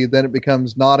community, then it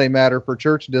becomes not a matter for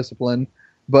church discipline,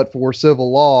 but for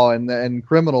civil law and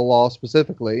criminal law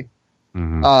specifically.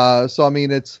 So, I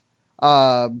mean, it's,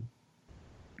 in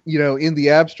the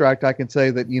abstract, I can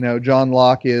say that, John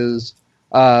Locke is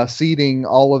ceding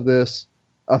all of this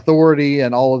authority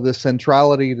and all of this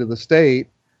centrality to the state.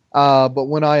 But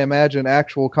when I imagine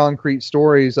actual concrete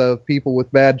stories of people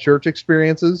with bad church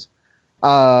experiences,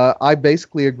 I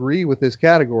basically agree with his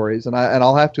categories. And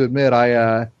I'll have to admit,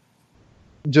 I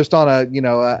just on a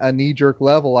knee-jerk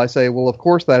level, I say, well, of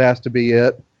course that has to be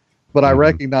it. But I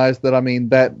recognize that, I mean,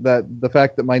 that the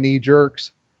fact that my knee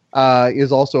jerks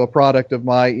is also a product of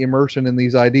my immersion in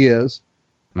these ideas.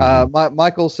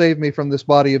 Michael saved me from this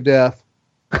body of death.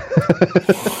 I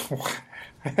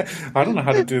don't know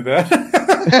how to do that.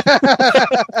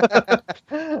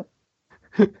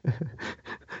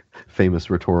 Famous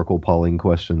rhetorical polling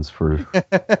questions for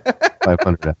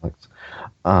 500 Alex.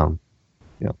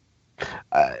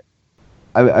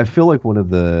 I feel like one of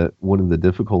the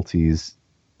difficulties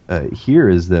here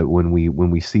is that when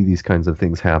we see these kinds of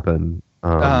things happen,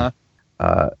 I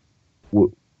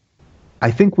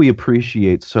think we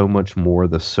appreciate so much more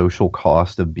the social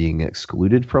cost of being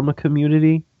excluded from a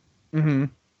community.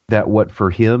 That what for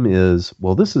him is,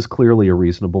 well, this is clearly a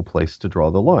reasonable place to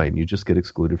draw the line. You just get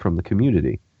excluded from the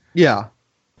community. Yeah.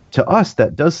 To us,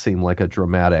 that does seem like a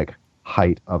dramatic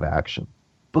height of action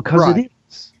because it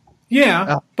is.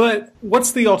 Yeah, but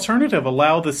what's the alternative?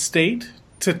 Allow the state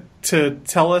to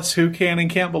tell us who can and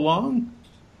can't belong?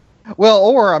 Well,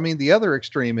 or, I mean, the other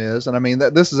extreme is, and I mean,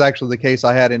 this is actually the case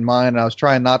I had in mind, and I was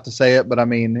trying not to say it, but I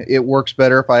mean, it works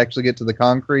better if I actually get to the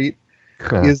concrete,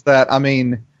 is that, I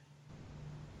mean,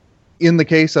 in the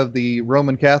case of the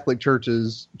Roman Catholic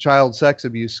Church's child sex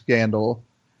abuse scandal,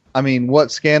 I mean,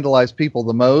 what scandalized people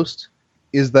the most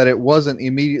is that it wasn't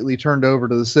immediately turned over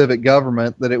to the civic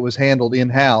government, that it was handled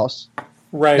in-house.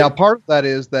 Right. Now, part of that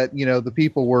is that, the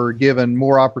people were given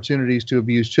more opportunities to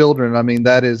abuse children. I mean,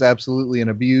 that is absolutely an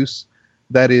abuse.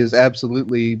 That is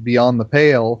absolutely beyond the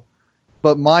pale.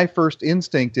 But my first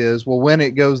instinct is, well, when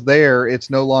it goes there, it's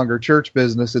no longer church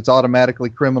business. It's automatically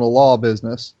criminal law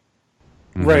business.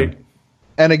 Right.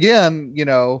 And again,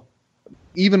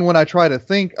 even when I try to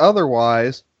think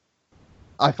otherwise,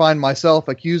 I find myself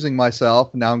accusing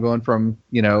myself. Now I'm going from,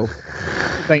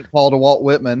 St. Paul to Walt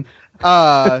Whitman.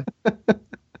 But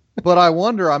I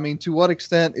wonder, I mean, to what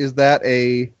extent is that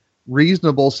a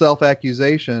reasonable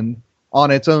self-accusation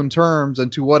on its own terms,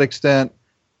 and to what extent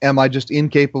am I just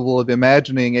incapable of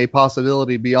imagining a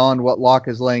possibility beyond what Locke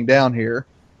is laying down here?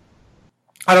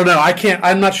 I don't know.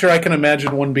 I'm not sure I can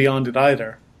imagine one beyond it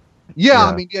either. Yeah.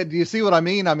 I mean, do you see what I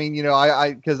mean? I mean,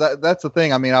 because that's the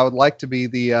thing. I mean, I would like to be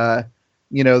the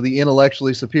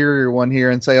intellectually superior one here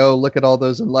and say, oh, look at all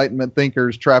those Enlightenment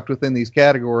thinkers trapped within these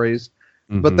categories.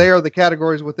 But they are the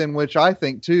categories within which I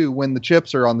think too when the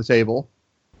chips are on the table.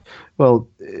 Well,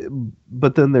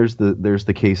 but then there's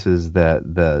the cases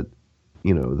that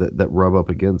rub up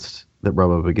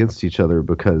against each other,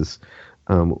 because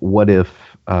what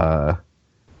if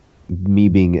me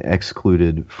being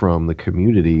excluded from the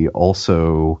community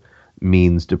also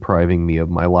means depriving me of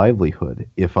my livelihood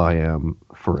if I am,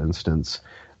 for instance,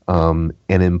 an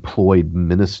employed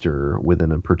minister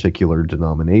within a particular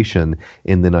denomination,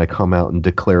 and then I come out and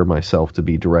declare myself to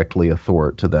be directly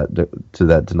author to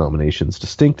that denomination's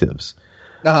distinctives.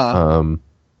 I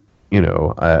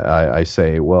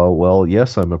say, well,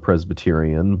 yes, I'm a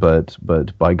Presbyterian, but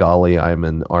by golly, I'm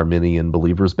an Arminian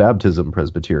Believer's Baptism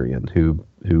Presbyterian who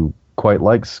quite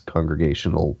likes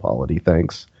congregational polity.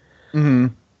 Thanks.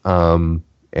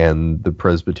 And the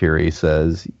presbytery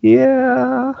says,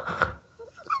 yeah,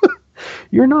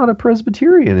 you're not a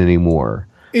Presbyterian anymore.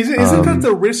 Isn't that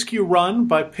the risk you run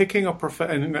by picking a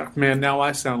profession? Man, now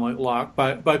I sound like Locke.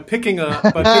 By picking a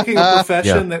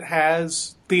profession that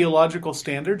has theological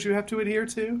standards you have to adhere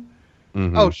to.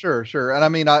 Mm-hmm. Oh, sure. And I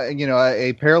mean,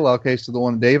 a parallel case to the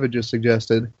one David just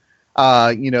suggested.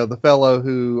 The fellow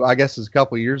who I guess is a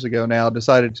couple years ago now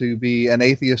decided to be an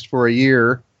atheist for a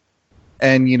year,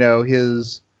 and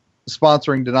his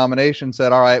sponsoring denomination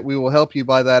said, "All right, we will help you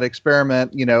by that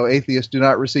experiment. Atheists do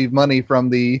not receive money from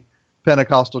the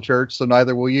Pentecostal church, so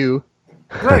neither will you."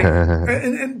 Right.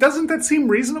 and doesn't that seem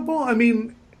reasonable? I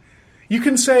mean, you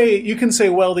can say,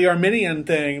 well, the Arminian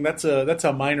thing, that's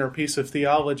a minor piece of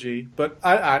theology, but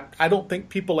I don't think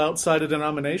people outside a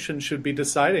denomination should be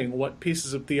deciding what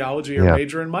pieces of theology are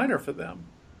major and minor for them.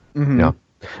 Mm-hmm. Yeah.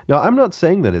 Now, I'm not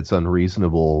saying that it's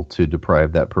unreasonable to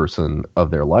deprive that person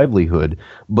of their livelihood,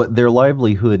 but their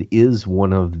livelihood is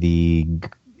one of the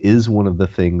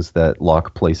things that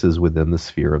Locke places within the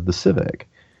sphere of the civic.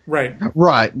 Right.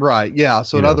 Yeah.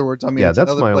 So in other words, I mean, it's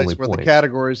that's another my place only where point. the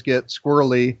categories get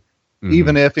squirrely, Mm-hmm.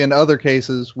 even if in other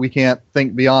cases we can't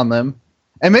think beyond them.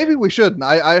 And maybe we shouldn't.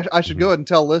 I should go ahead and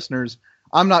tell listeners,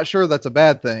 I'm not sure that's a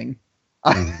bad thing.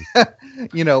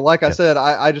 Mm-hmm. Like I said,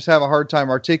 I just have a hard time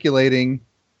articulating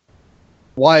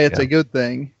why it's a good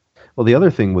thing. Well, the other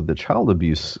thing with the child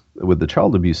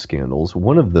abuse scandals,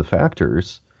 one of the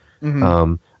factors,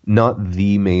 not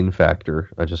the main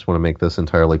factor. I just want to make this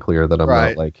entirely clear that I'm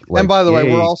not like. And by the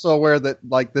way, we're also aware that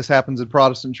like this happens in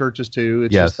Protestant churches too.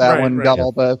 It's just that one got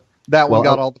all the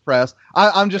all the press.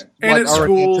 I'm just and like at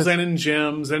schools and in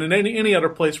gyms and in any other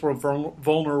place where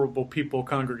vulnerable people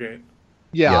congregate.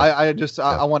 Yeah.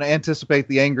 I want to anticipate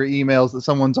the angry emails that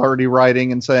someone's already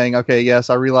writing and saying, okay, yes,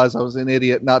 I realize I was an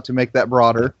idiot not to make that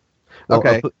broader.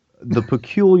 Okay. The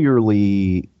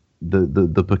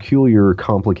peculiar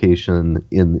complication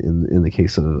in the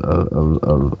case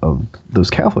of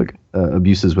those Catholic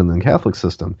abuses within the Catholic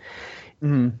system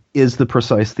is the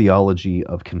precise theology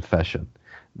of confession,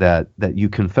 that you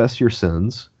confess your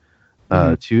sins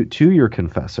to your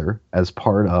confessor as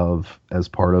part of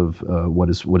what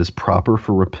is proper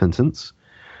for repentance,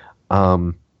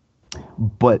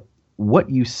 but what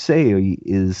you say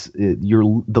is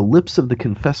the lips of the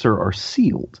confessor are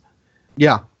sealed.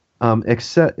 Yeah.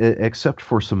 Except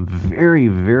for some very,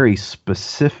 very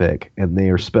specific, and they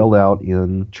are spelled out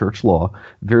in church law,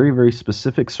 very, very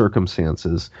specific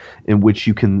circumstances in which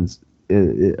you can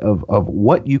of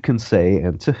what you can say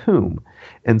and to whom.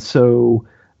 And so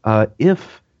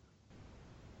if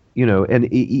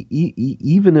and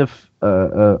even if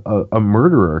a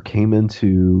murderer came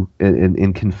into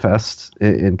and confessed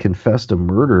a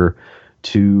murder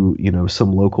to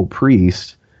some local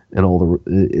priest, and all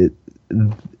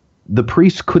the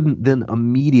priest couldn't then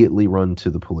immediately run to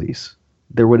the police.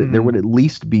 There would at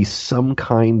least be some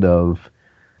kind of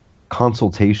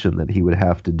consultation that he would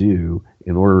have to do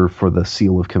in order for the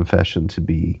seal of confession to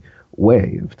be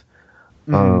waived.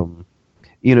 So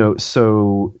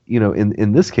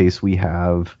in this case we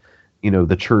have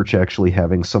the church actually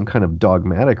having some kind of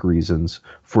dogmatic reasons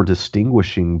for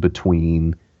distinguishing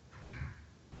between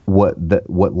what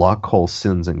Locke calls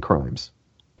sins and crimes.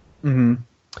 Mm-hmm.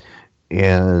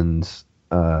 And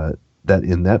that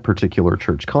in that particular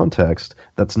church context,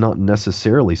 that's not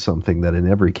necessarily something that in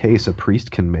every case a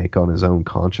priest can make on his own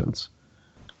conscience.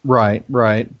 Right.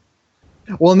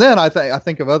 Well, and then I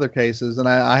think of other cases, and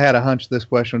I had a hunch this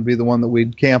question would be the one that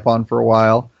we'd camp on for a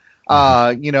while.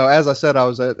 As I said, I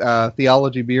was at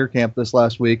Theology Beer Camp this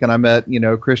last week, and I met,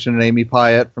 Christian and Amy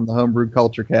Pyatt from the Homebrewed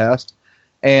Culture Cast,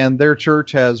 and their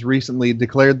church has recently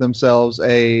declared themselves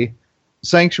a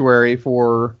sanctuary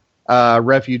for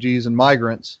refugees and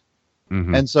migrants.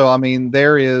 Mm-hmm. And so, I mean,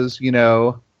 there is,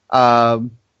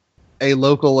 a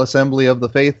local assembly of the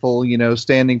faithful,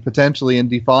 standing potentially in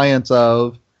defiance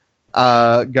of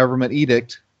government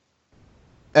edict.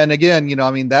 And again,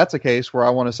 that's a case where I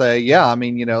want to say,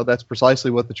 that's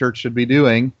precisely what the church should be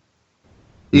doing.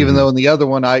 Even though in the other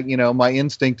one, my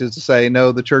instinct is to say,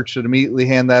 no, the church should immediately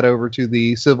hand that over to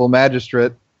the civil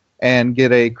magistrate and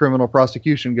get a criminal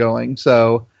prosecution going.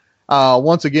 So,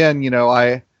 once again,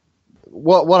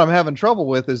 what I'm having trouble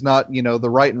with is not, the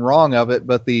right and wrong of it,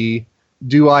 but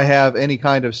do I have any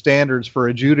kind of standards for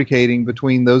adjudicating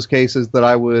between those cases that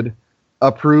I would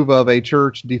approve of a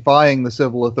church defying the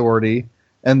civil authority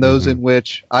and those in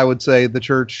which I would say the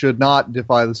church should not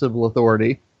defy the civil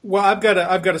authority? Well, I've got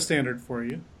a standard for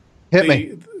you. Hit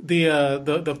me.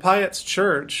 The Pyatt's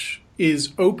church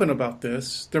is open about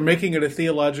this. They're making it a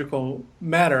theological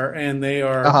matter, and they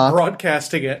are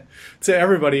broadcasting it to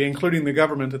everybody, including the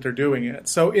government, that they're doing it.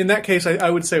 So in that case, I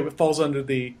would say it falls under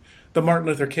the Martin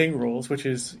Luther King rules, which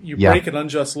is you break an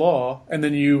unjust law, and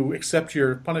then you accept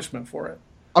your punishment for it.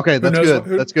 Okay, that's good.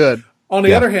 That's good. On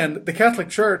the other hand, the Catholic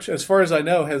Church, as far as I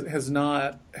know, has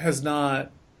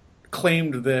not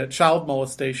claimed that child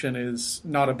molestation is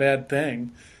not a bad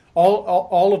thing.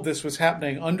 All of this was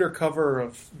happening under cover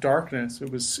of darkness.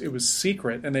 It was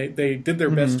secret, and they did their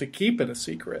best to keep it a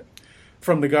secret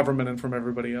from the government and from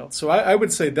everybody else. So I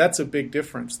would say that's a big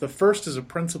difference. The first is a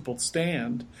principled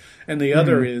stand, and the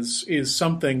other is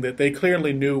something that they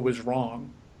clearly knew was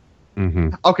wrong.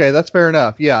 Okay, that's fair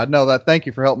enough. Yeah, no, thank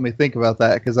you for helping me think about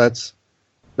that, because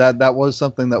that was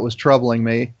something that was troubling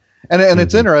me. And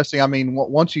it's interesting. I mean,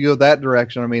 once you go that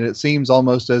direction, I mean, it seems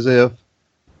almost as if,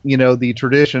 the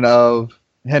tradition of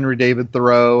Henry David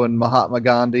Thoreau and Mahatma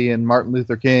Gandhi and Martin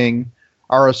Luther King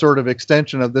are a sort of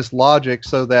extension of this logic,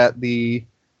 so that the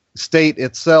state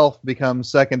itself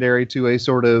becomes secondary to a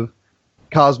sort of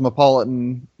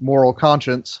cosmopolitan moral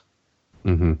conscience.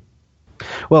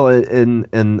 Well,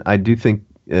 and I do think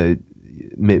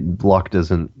Locke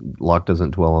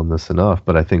doesn't dwell on this enough,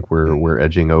 but I think we're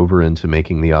edging over into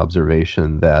making the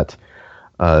observation that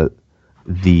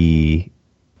the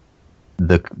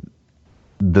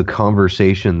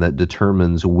conversation that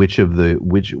determines which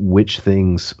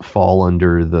things fall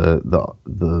under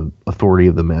the authority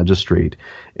of the magistrate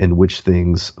and which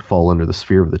things fall under the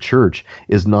sphere of the church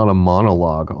is not a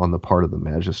monologue on the part of the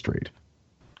magistrate.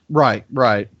 Right.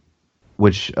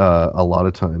 Which a lot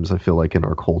of times I feel like in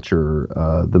our culture,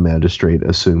 the magistrate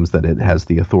assumes that it has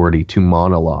the authority to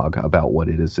monologue about what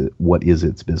is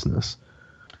its business.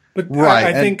 But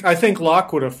I think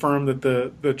Locke would affirm that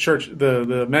the church,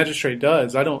 the magistrate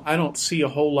does. I don't see a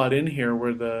whole lot in here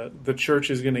where the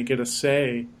church is going to get a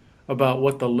say about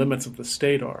what the limits of the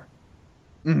state are.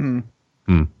 Yeah,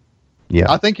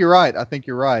 I think you're right.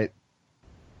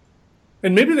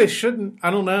 And maybe they shouldn't.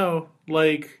 I don't know.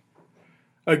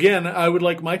 Again, I would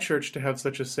like my church to have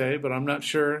such a say, but I'm not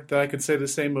sure that I could say the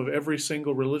same of every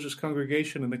single religious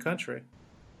congregation in the country.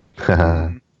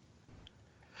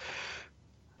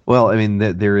 Well, I mean,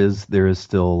 there is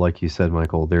still, like you said,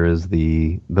 Michael, there is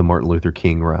the Martin Luther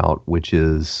King route, which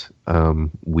is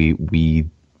we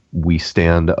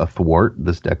stand athwart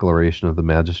this declaration of the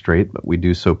magistrate, but we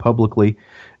do so publicly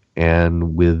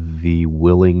and with the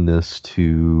willingness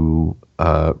to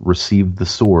receive the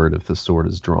sword if the sword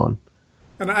is drawn.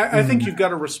 And I think you've got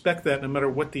to respect that no matter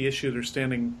what the issue they're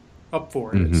standing up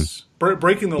for is.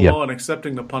 Breaking the law and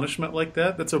accepting the punishment like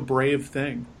that, that's a brave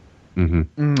thing.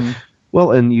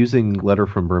 Well, and using letter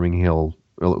from Birmingham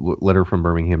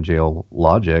jail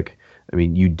logic, I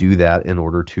mean, you do that in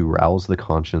order to rouse the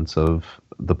conscience of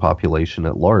the population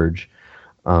at large,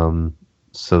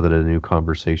 so that a new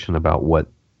conversation about what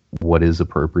is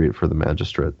appropriate for the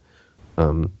magistrate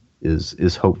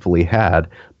is hopefully had,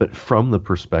 but from the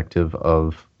perspective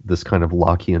of this kind of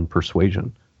Lockean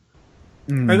persuasion.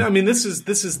 And I mean, this is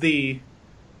the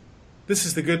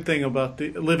good thing about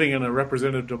living in a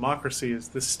representative democracy is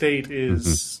the state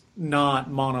is not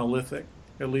monolithic,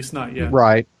 at least not yet.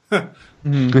 Right. Well,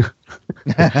 I'm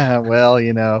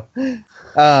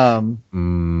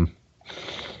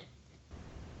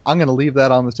going to leave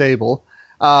that on the table,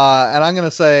 and I'm going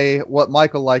to say what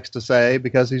Michael likes to say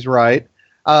because he's right.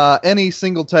 Any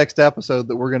single text episode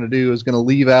that we're going to do is going to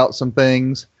leave out some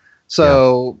things.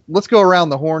 So let's go around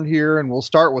the horn here, and we'll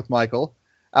start with Michael.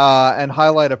 And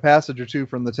highlight a passage or two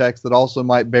from the text that also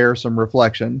might bear some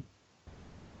reflection.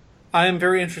 I am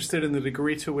very interested in the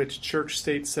degree to which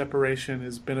church-state separation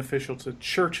is beneficial to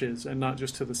churches and not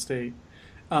just to the state,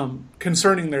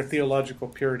 concerning their theological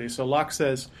purity. So Locke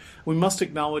says, we must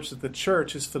acknowledge that the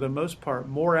church is for the most part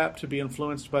more apt to be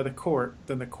influenced by the court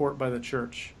than the court by the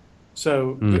church.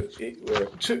 So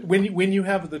when you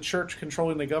have the church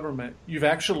controlling the government, you've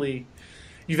actually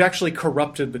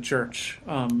corrupted the church,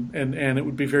 and it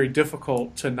would be very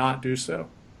difficult to not do so,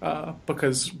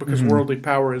 because worldly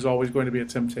power is always going to be a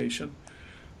temptation.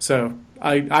 So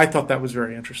I thought that was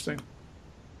very interesting.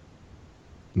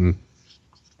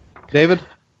 David?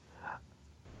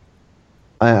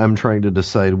 I'm trying to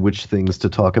decide which things to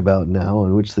talk about now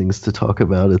and which things to talk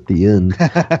about at the end.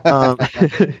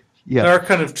 There are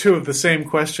kind of two of the same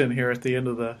question here at the end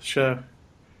of the show.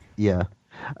 Yeah.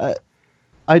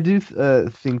 I do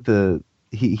think that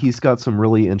he's got some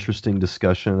really interesting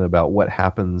discussion about what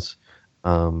happens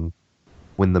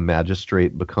when the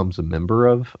magistrate becomes a member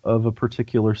of a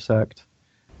particular sect,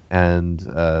 and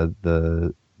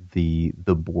the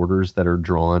borders that are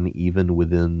drawn even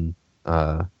within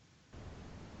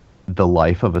the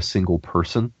life of a single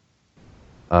person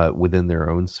within their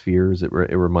own spheres. It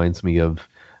reminds me of,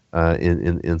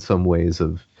 in some ways,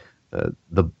 of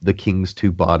the king's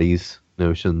two bodies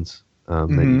notions that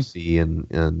you see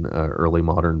in early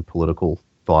modern political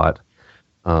thought.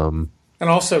 And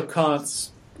also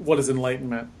Kant's What is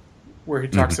Enlightenment, where he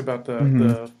talks about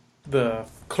the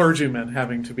clergyman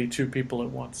having to be two people at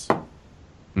once.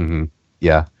 Mm-hmm.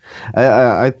 Yeah,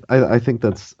 I think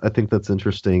that's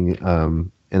interesting.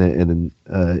 And in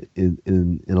a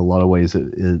lot of ways,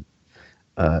 I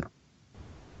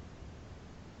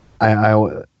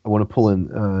want to pull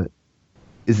in.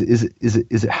 Is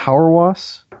it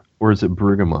Hauerwas or is it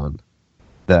Brueggemann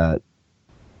that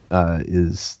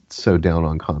is so down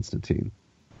on Constantine?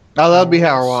 Oh, that'd be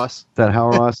Hauerwas. Is that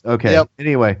Hauerwas? Okay. Yep.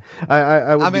 Anyway,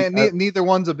 neither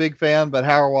one's a big fan, but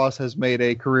Hauerwas has made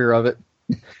a career of it.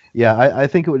 Yeah, I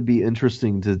think it would be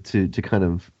interesting to kind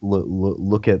of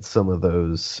look at some of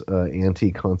those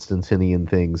anti-Constantinian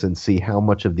things and see how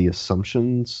much of the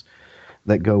assumptions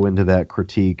that go into that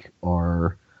critique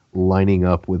are lining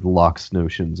up with Locke's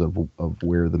notions of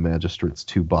where the magistrate's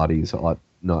two bodies ought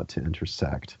not to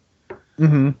intersect.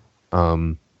 Because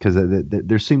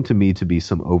there seemed to me to be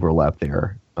some overlap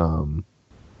there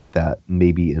that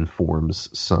maybe informs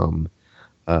some,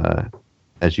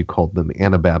 as you called them,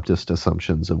 Anabaptist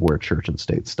assumptions of where church and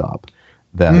state stop.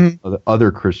 That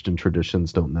other Christian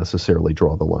traditions don't necessarily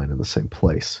draw the line in the same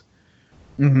place.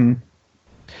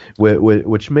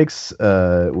 Which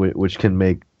can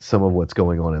make some of what's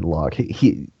going on in Locke.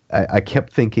 I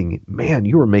kept thinking, man,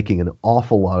 you were making an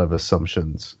awful lot of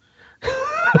assumptions.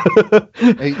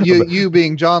 You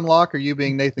being John Locke or you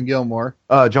being Nathan Gilmour?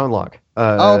 John Locke.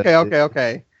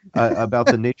 Okay. About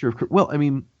the nature of... Well, I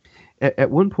mean,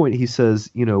 at one point he says,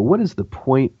 what is the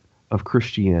point of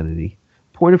Christianity?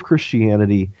 Point of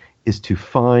Christianity is to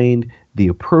find the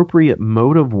appropriate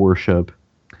mode of worship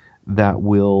that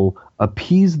will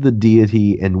appease the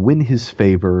deity and win his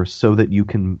favor so that you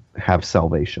can have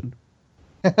salvation.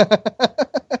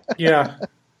 Yeah,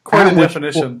 quite a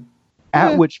definition.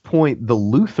 At which point the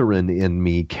Lutheran in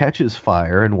me catches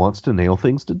fire and wants to nail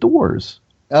things to doors.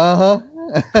 So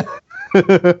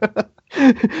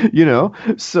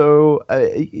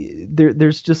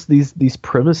there's just these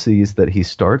premises that he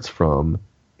starts from,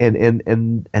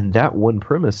 and that one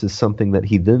premise is something that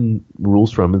he then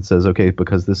rules from and says, okay,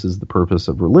 because this is the purpose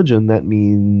of religion, that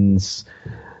means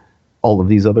all of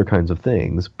these other kinds of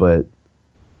things. But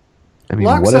I mean,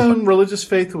 Locke's own religious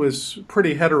faith was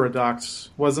pretty heterodox,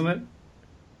 wasn't it?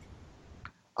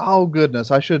 Oh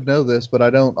goodness, I should know this, but I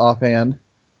don't offhand.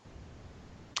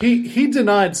 He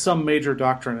denied some major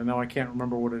doctrine, and now I can't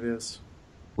remember what it is.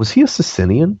 Was he a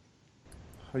Socinian?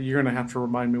 You're going to have to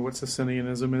remind me what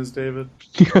Socinianism is, David.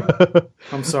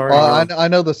 I'm sorry. I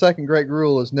know the second great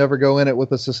rule is never go in it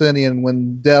with a Socinian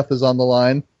when death is on the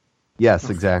line. Yes,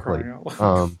 exactly.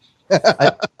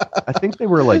 I think they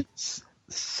were like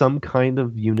some kind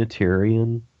of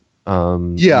Unitarian.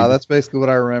 That's basically what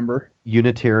I remember.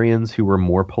 Unitarians who were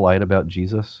more polite about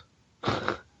Jesus.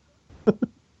 I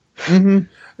don't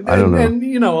know.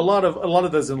 And a lot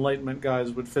of those Enlightenment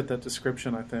guys would fit that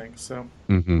description, I think. So.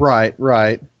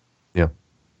 Right. Yeah.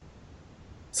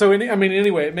 So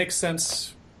anyway, it makes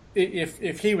sense.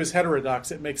 If he was heterodox,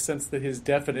 it makes sense that his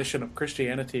definition of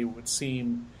Christianity would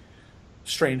seem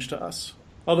strange to us.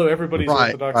 Although everybody's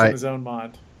orthodox in his own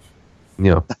mind.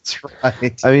 Yeah, that's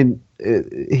right. I mean,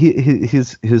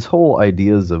 his whole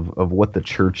ideas of what the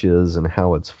church is and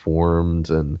how it's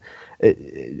formed and.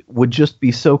 It would just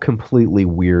be so completely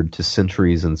weird to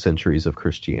centuries and centuries of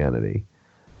Christianity.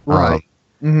 Right.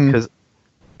 Because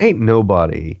ain't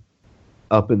nobody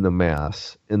up in the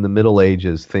mass in the Middle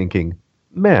Ages thinking,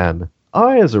 man,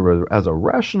 I as a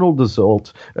rational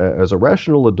adult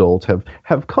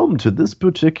have come to this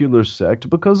particular sect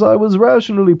because I was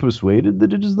rationally persuaded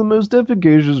that it is the most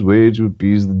efficacious way to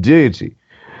appease the deity.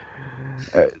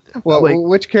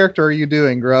 Which character are you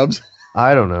doing, Grubbs?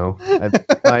 I don't know.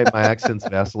 My accent's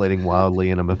vacillating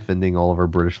wildly, and I'm offending all of our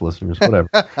British listeners. Whatever.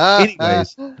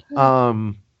 Anyways,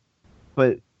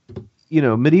 but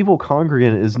medieval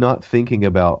congregant is not thinking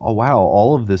about, oh wow,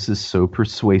 all of this is so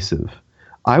persuasive.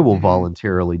 I will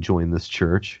voluntarily join this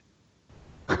church.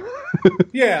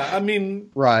 Yeah, I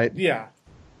mean, right. Yeah.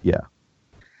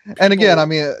 And again, I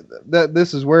mean,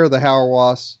 this is where the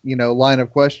Hauerwas, line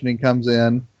of questioning comes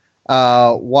in.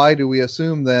 Why do we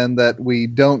assume then that we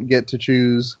don't get to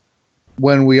choose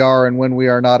when we are and when we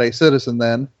are not a citizen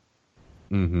then?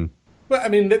 Mm-hmm. Well, I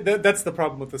mean, that's the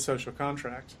problem with the social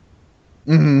contract.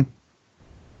 Mm-hmm.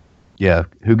 Yeah,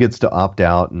 who gets to opt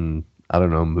out and, I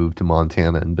don't know, move to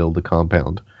Montana and build a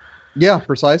compound? Yeah,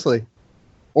 precisely.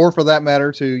 or for that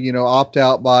matter, to, opt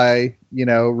out by,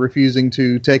 refusing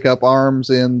to take up arms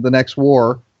in the next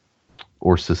war.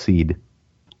 Or secede.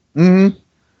 Mm-hmm.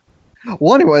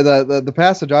 Well, anyway, the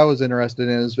passage I was interested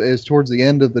in is towards the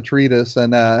end of the treatise,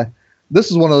 and this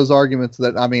is one of those arguments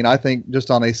that, I think just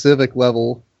on a civic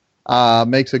level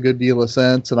makes a good deal of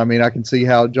sense, and I can see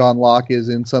how John Locke is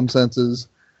in some senses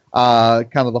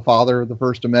kind of the father of the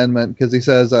First Amendment, because he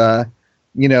says,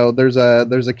 there's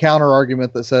a counter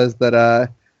argument that says that,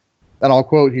 and I'll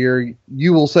quote here,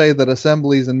 "You will say that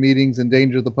assemblies and meetings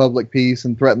endanger the public peace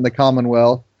and threaten the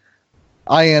Commonwealth.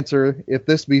 I answer, if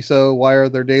this be so, why are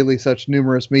there daily such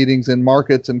numerous meetings in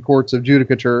markets and courts of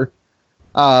judicature?"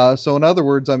 So in other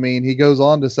words, he goes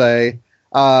on to say,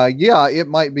 yeah, it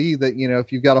might be that,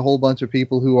 if you've got a whole bunch of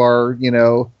people who are,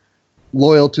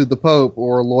 loyal to the Pope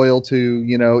or loyal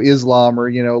to, Islam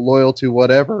or, loyal to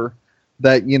whatever,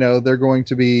 that, they're going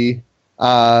to be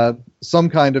some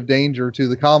kind of danger to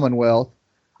the Commonwealth.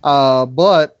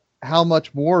 But how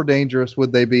much more dangerous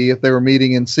would they be if they were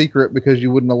meeting in secret because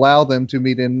you wouldn't allow them to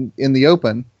meet in the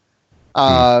open?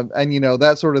 And,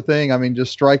 that sort of thing,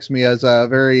 just strikes me as a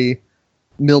very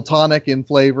Miltonic in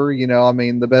flavor.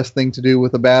 The best thing to do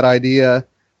with a bad idea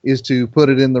is to put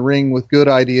it in the ring with good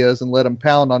ideas and let them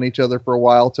pound on each other for a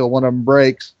while till one of them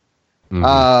breaks.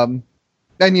 Mm-hmm.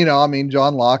 And,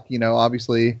 John Locke,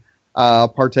 obviously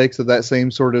partakes of that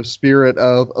same sort of spirit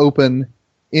of open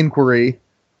inquiry.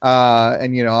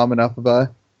 And, I'm enough of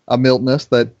a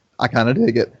Miltonist that I kind of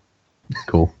dig it.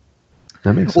 Cool.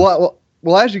 That makes sense.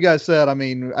 Well, as you guys said,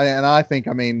 I think,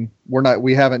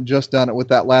 we haven't just done it with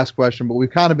that last question, but we've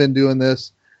kind of been doing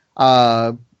this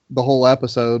the whole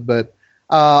episode. But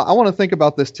I want to think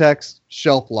about this text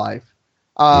shelf life.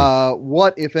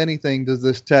 What, if anything, does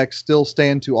this text still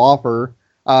stand to offer?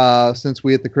 Since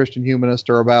we at the Christian Humanist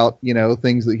are about,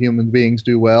 things that human beings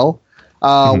do well.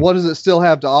 What does it still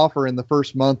have to offer in the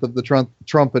first month of the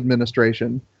Trump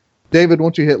administration? David, why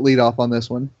don't you hit lead off on this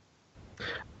one?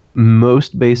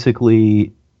 Most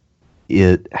basically,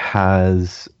 it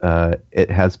has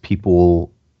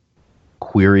people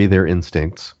query their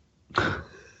instincts,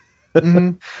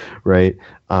 mm-hmm. Right?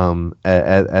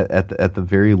 At the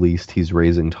very least, he's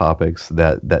raising topics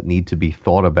that need to be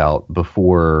thought about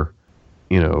before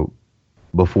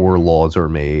laws are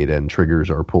made and triggers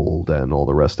are pulled and all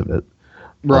the rest of it.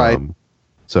 Right.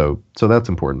 So that's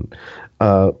important.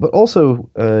 But also,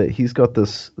 he's got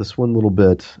this one little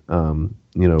bit.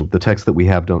 The text that we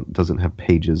have doesn't have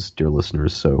pages, dear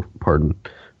listeners. So pardon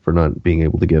for not being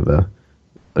able to give a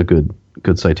good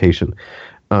citation.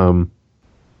 Well,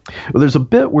 there's a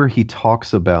bit where he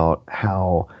talks about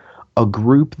how a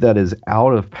group that is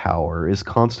out of power is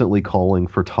constantly calling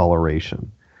for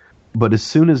toleration. But as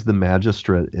soon as the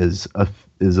magistrate is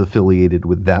affiliated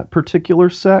with that particular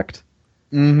sect,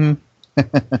 mm-hmm.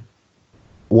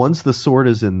 Once the sword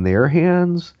is in their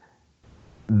hands,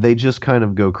 they just kind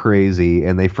of go crazy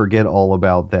and they forget all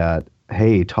about that.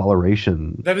 Hey,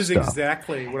 toleration. That is stuff.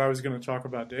 Exactly what I was going to talk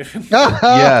about, David.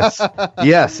 yes,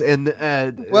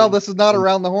 and well, this is not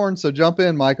around the horn, so jump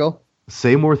in, Michael.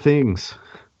 Say more things.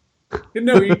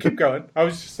 No, you keep going. I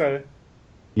was just saying.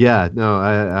 Yeah, no,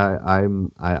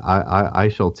 I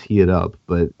shall tee it up,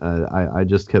 but I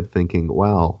just kept thinking,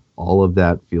 wow, all of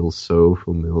that feels so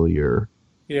familiar.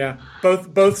 Yeah,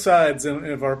 both sides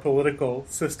of our political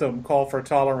system call for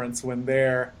tolerance when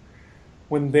they're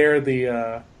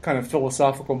the kind of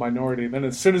philosophical minority. Then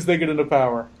as soon as they get into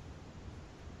power,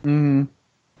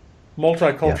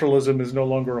 multiculturalism is no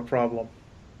longer a problem.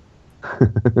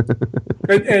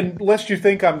 and lest you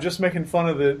think I'm just making fun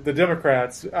of the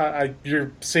Democrats,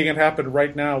 you're seeing it happen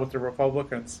right now with the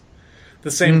Republicans.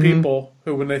 The same people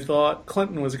who, when they thought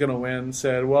Clinton was going to win,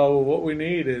 said, well, what we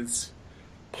need is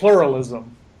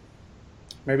pluralism.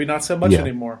 Maybe not so much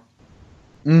anymore.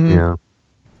 Mm-hmm. Yeah.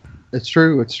 It's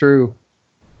true.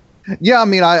 Yeah,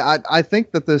 I think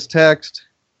that this text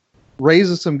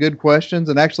raises some good questions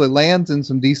and actually lands in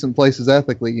some decent places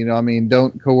ethically.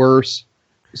 Don't coerce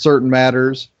certain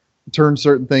matters, turn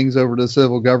certain things over to the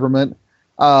civil government.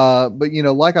 But,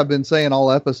 like I've been saying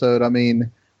all episode,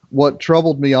 what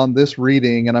troubled me on this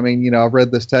reading, and I've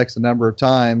read this text a number of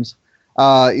times,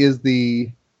 is the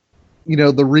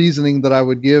reasoning that I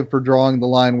would give for drawing the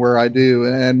line where I do.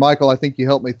 And Michael, I think you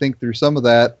helped me think through some of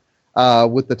that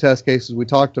with the test cases we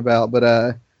talked about. But,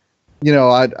 I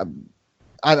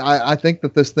think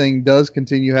that this thing does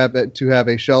continue to have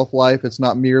a shelf life. It's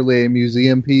not merely a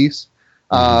museum piece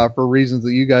for reasons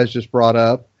that you guys just brought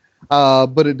up.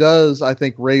 But it does, I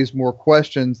think, raise more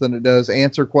questions than it does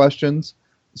answer questions,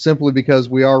 simply because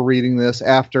we are reading this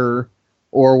after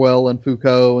Orwell and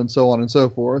Foucault and so on and so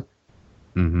forth.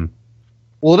 Mm-hmm.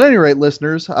 Well, at any rate,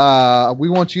 listeners, we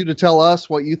want you to tell us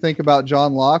what you think about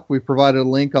John Locke. We've provided a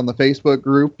link on the Facebook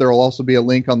group. There will also be a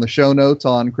link on the show notes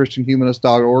on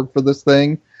ChristianHumanist.org for this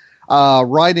thing.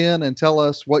 Write in and tell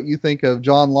us what you think of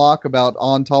John Locke about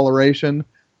On Toleration,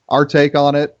 our take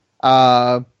on it,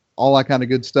 all that kind of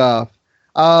good stuff.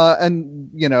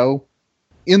 And, you know,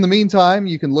 in the meantime,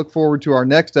 you can look forward to our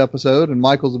next episode, and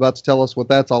Michael's about to tell us what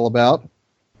that's all about.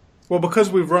 Well, because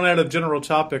we've run out of general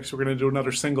topics, we're going to do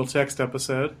another single text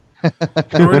episode. And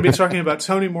we're going to be talking about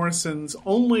Toni Morrison's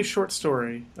only short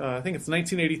story. I think it's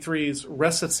 1983's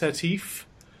Recitatif.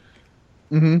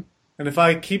 Mm-hmm. And if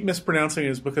I keep mispronouncing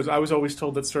it, it's because I was always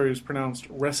told that story was pronounced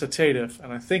recitative,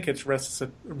 and I think it's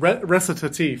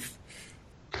recitatif.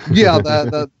 Yeah,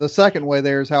 the second way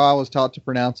there is how I was taught to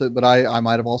pronounce it, but I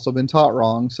might have also been taught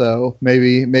wrong. So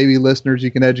maybe listeners,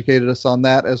 you can educate us on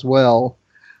that as well.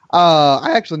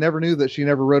 I actually never knew that she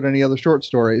never wrote any other short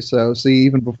stories. So see,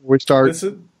 even before we start,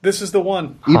 this is the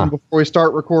one. Even before we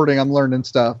start recording, I'm learning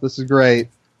stuff. This is great.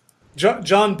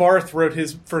 John Barth wrote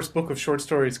his first book of short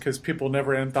stories because people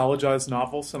never anthologized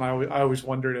novels, and I always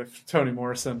wondered if Toni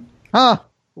Morrison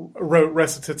wrote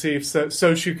recitative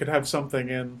so she could have something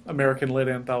in American lit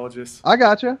anthologies. I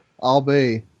gotcha. I'll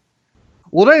be.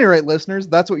 Well, at any rate, listeners,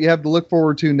 that's what you have to look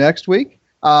forward to next week.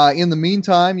 In the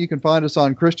meantime, you can find us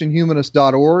on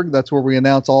ChristianHumanist.org. That's where we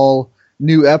announce all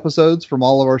new episodes from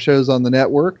all of our shows on the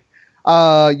network.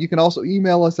 You can also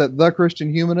email us at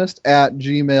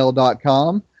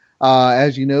thechristianhumanist@gmail.com.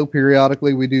 As you know,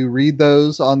 periodically we do read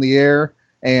those on the air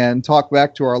and talk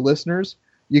back to our listeners.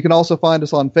 You can also find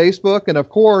us on Facebook. And of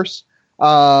course,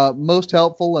 most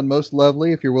helpful and most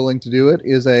lovely, if you're willing to do it,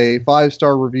 is a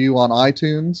 5-star review on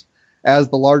iTunes. As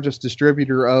the largest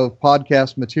distributor of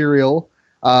podcast material,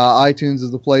 iTunes is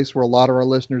the place where a lot of our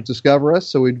listeners discover us,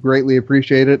 so we'd greatly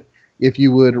appreciate it if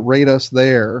you would rate us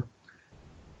there.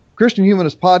 Christian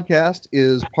Humanist Podcast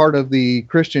is part of the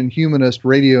Christian Humanist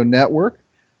Radio Network.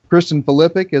 Kristen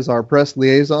Filippic is our press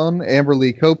liaison.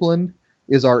 Amberly Copeland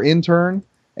is our intern.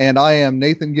 And I am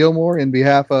Nathan Gilmour in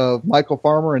behalf of Michael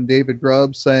Farmer and David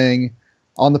Grubbs saying,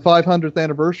 on the 500th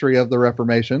anniversary of the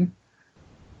Reformation,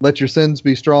 let your sins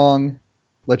be strong,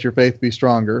 let your faith be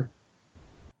stronger.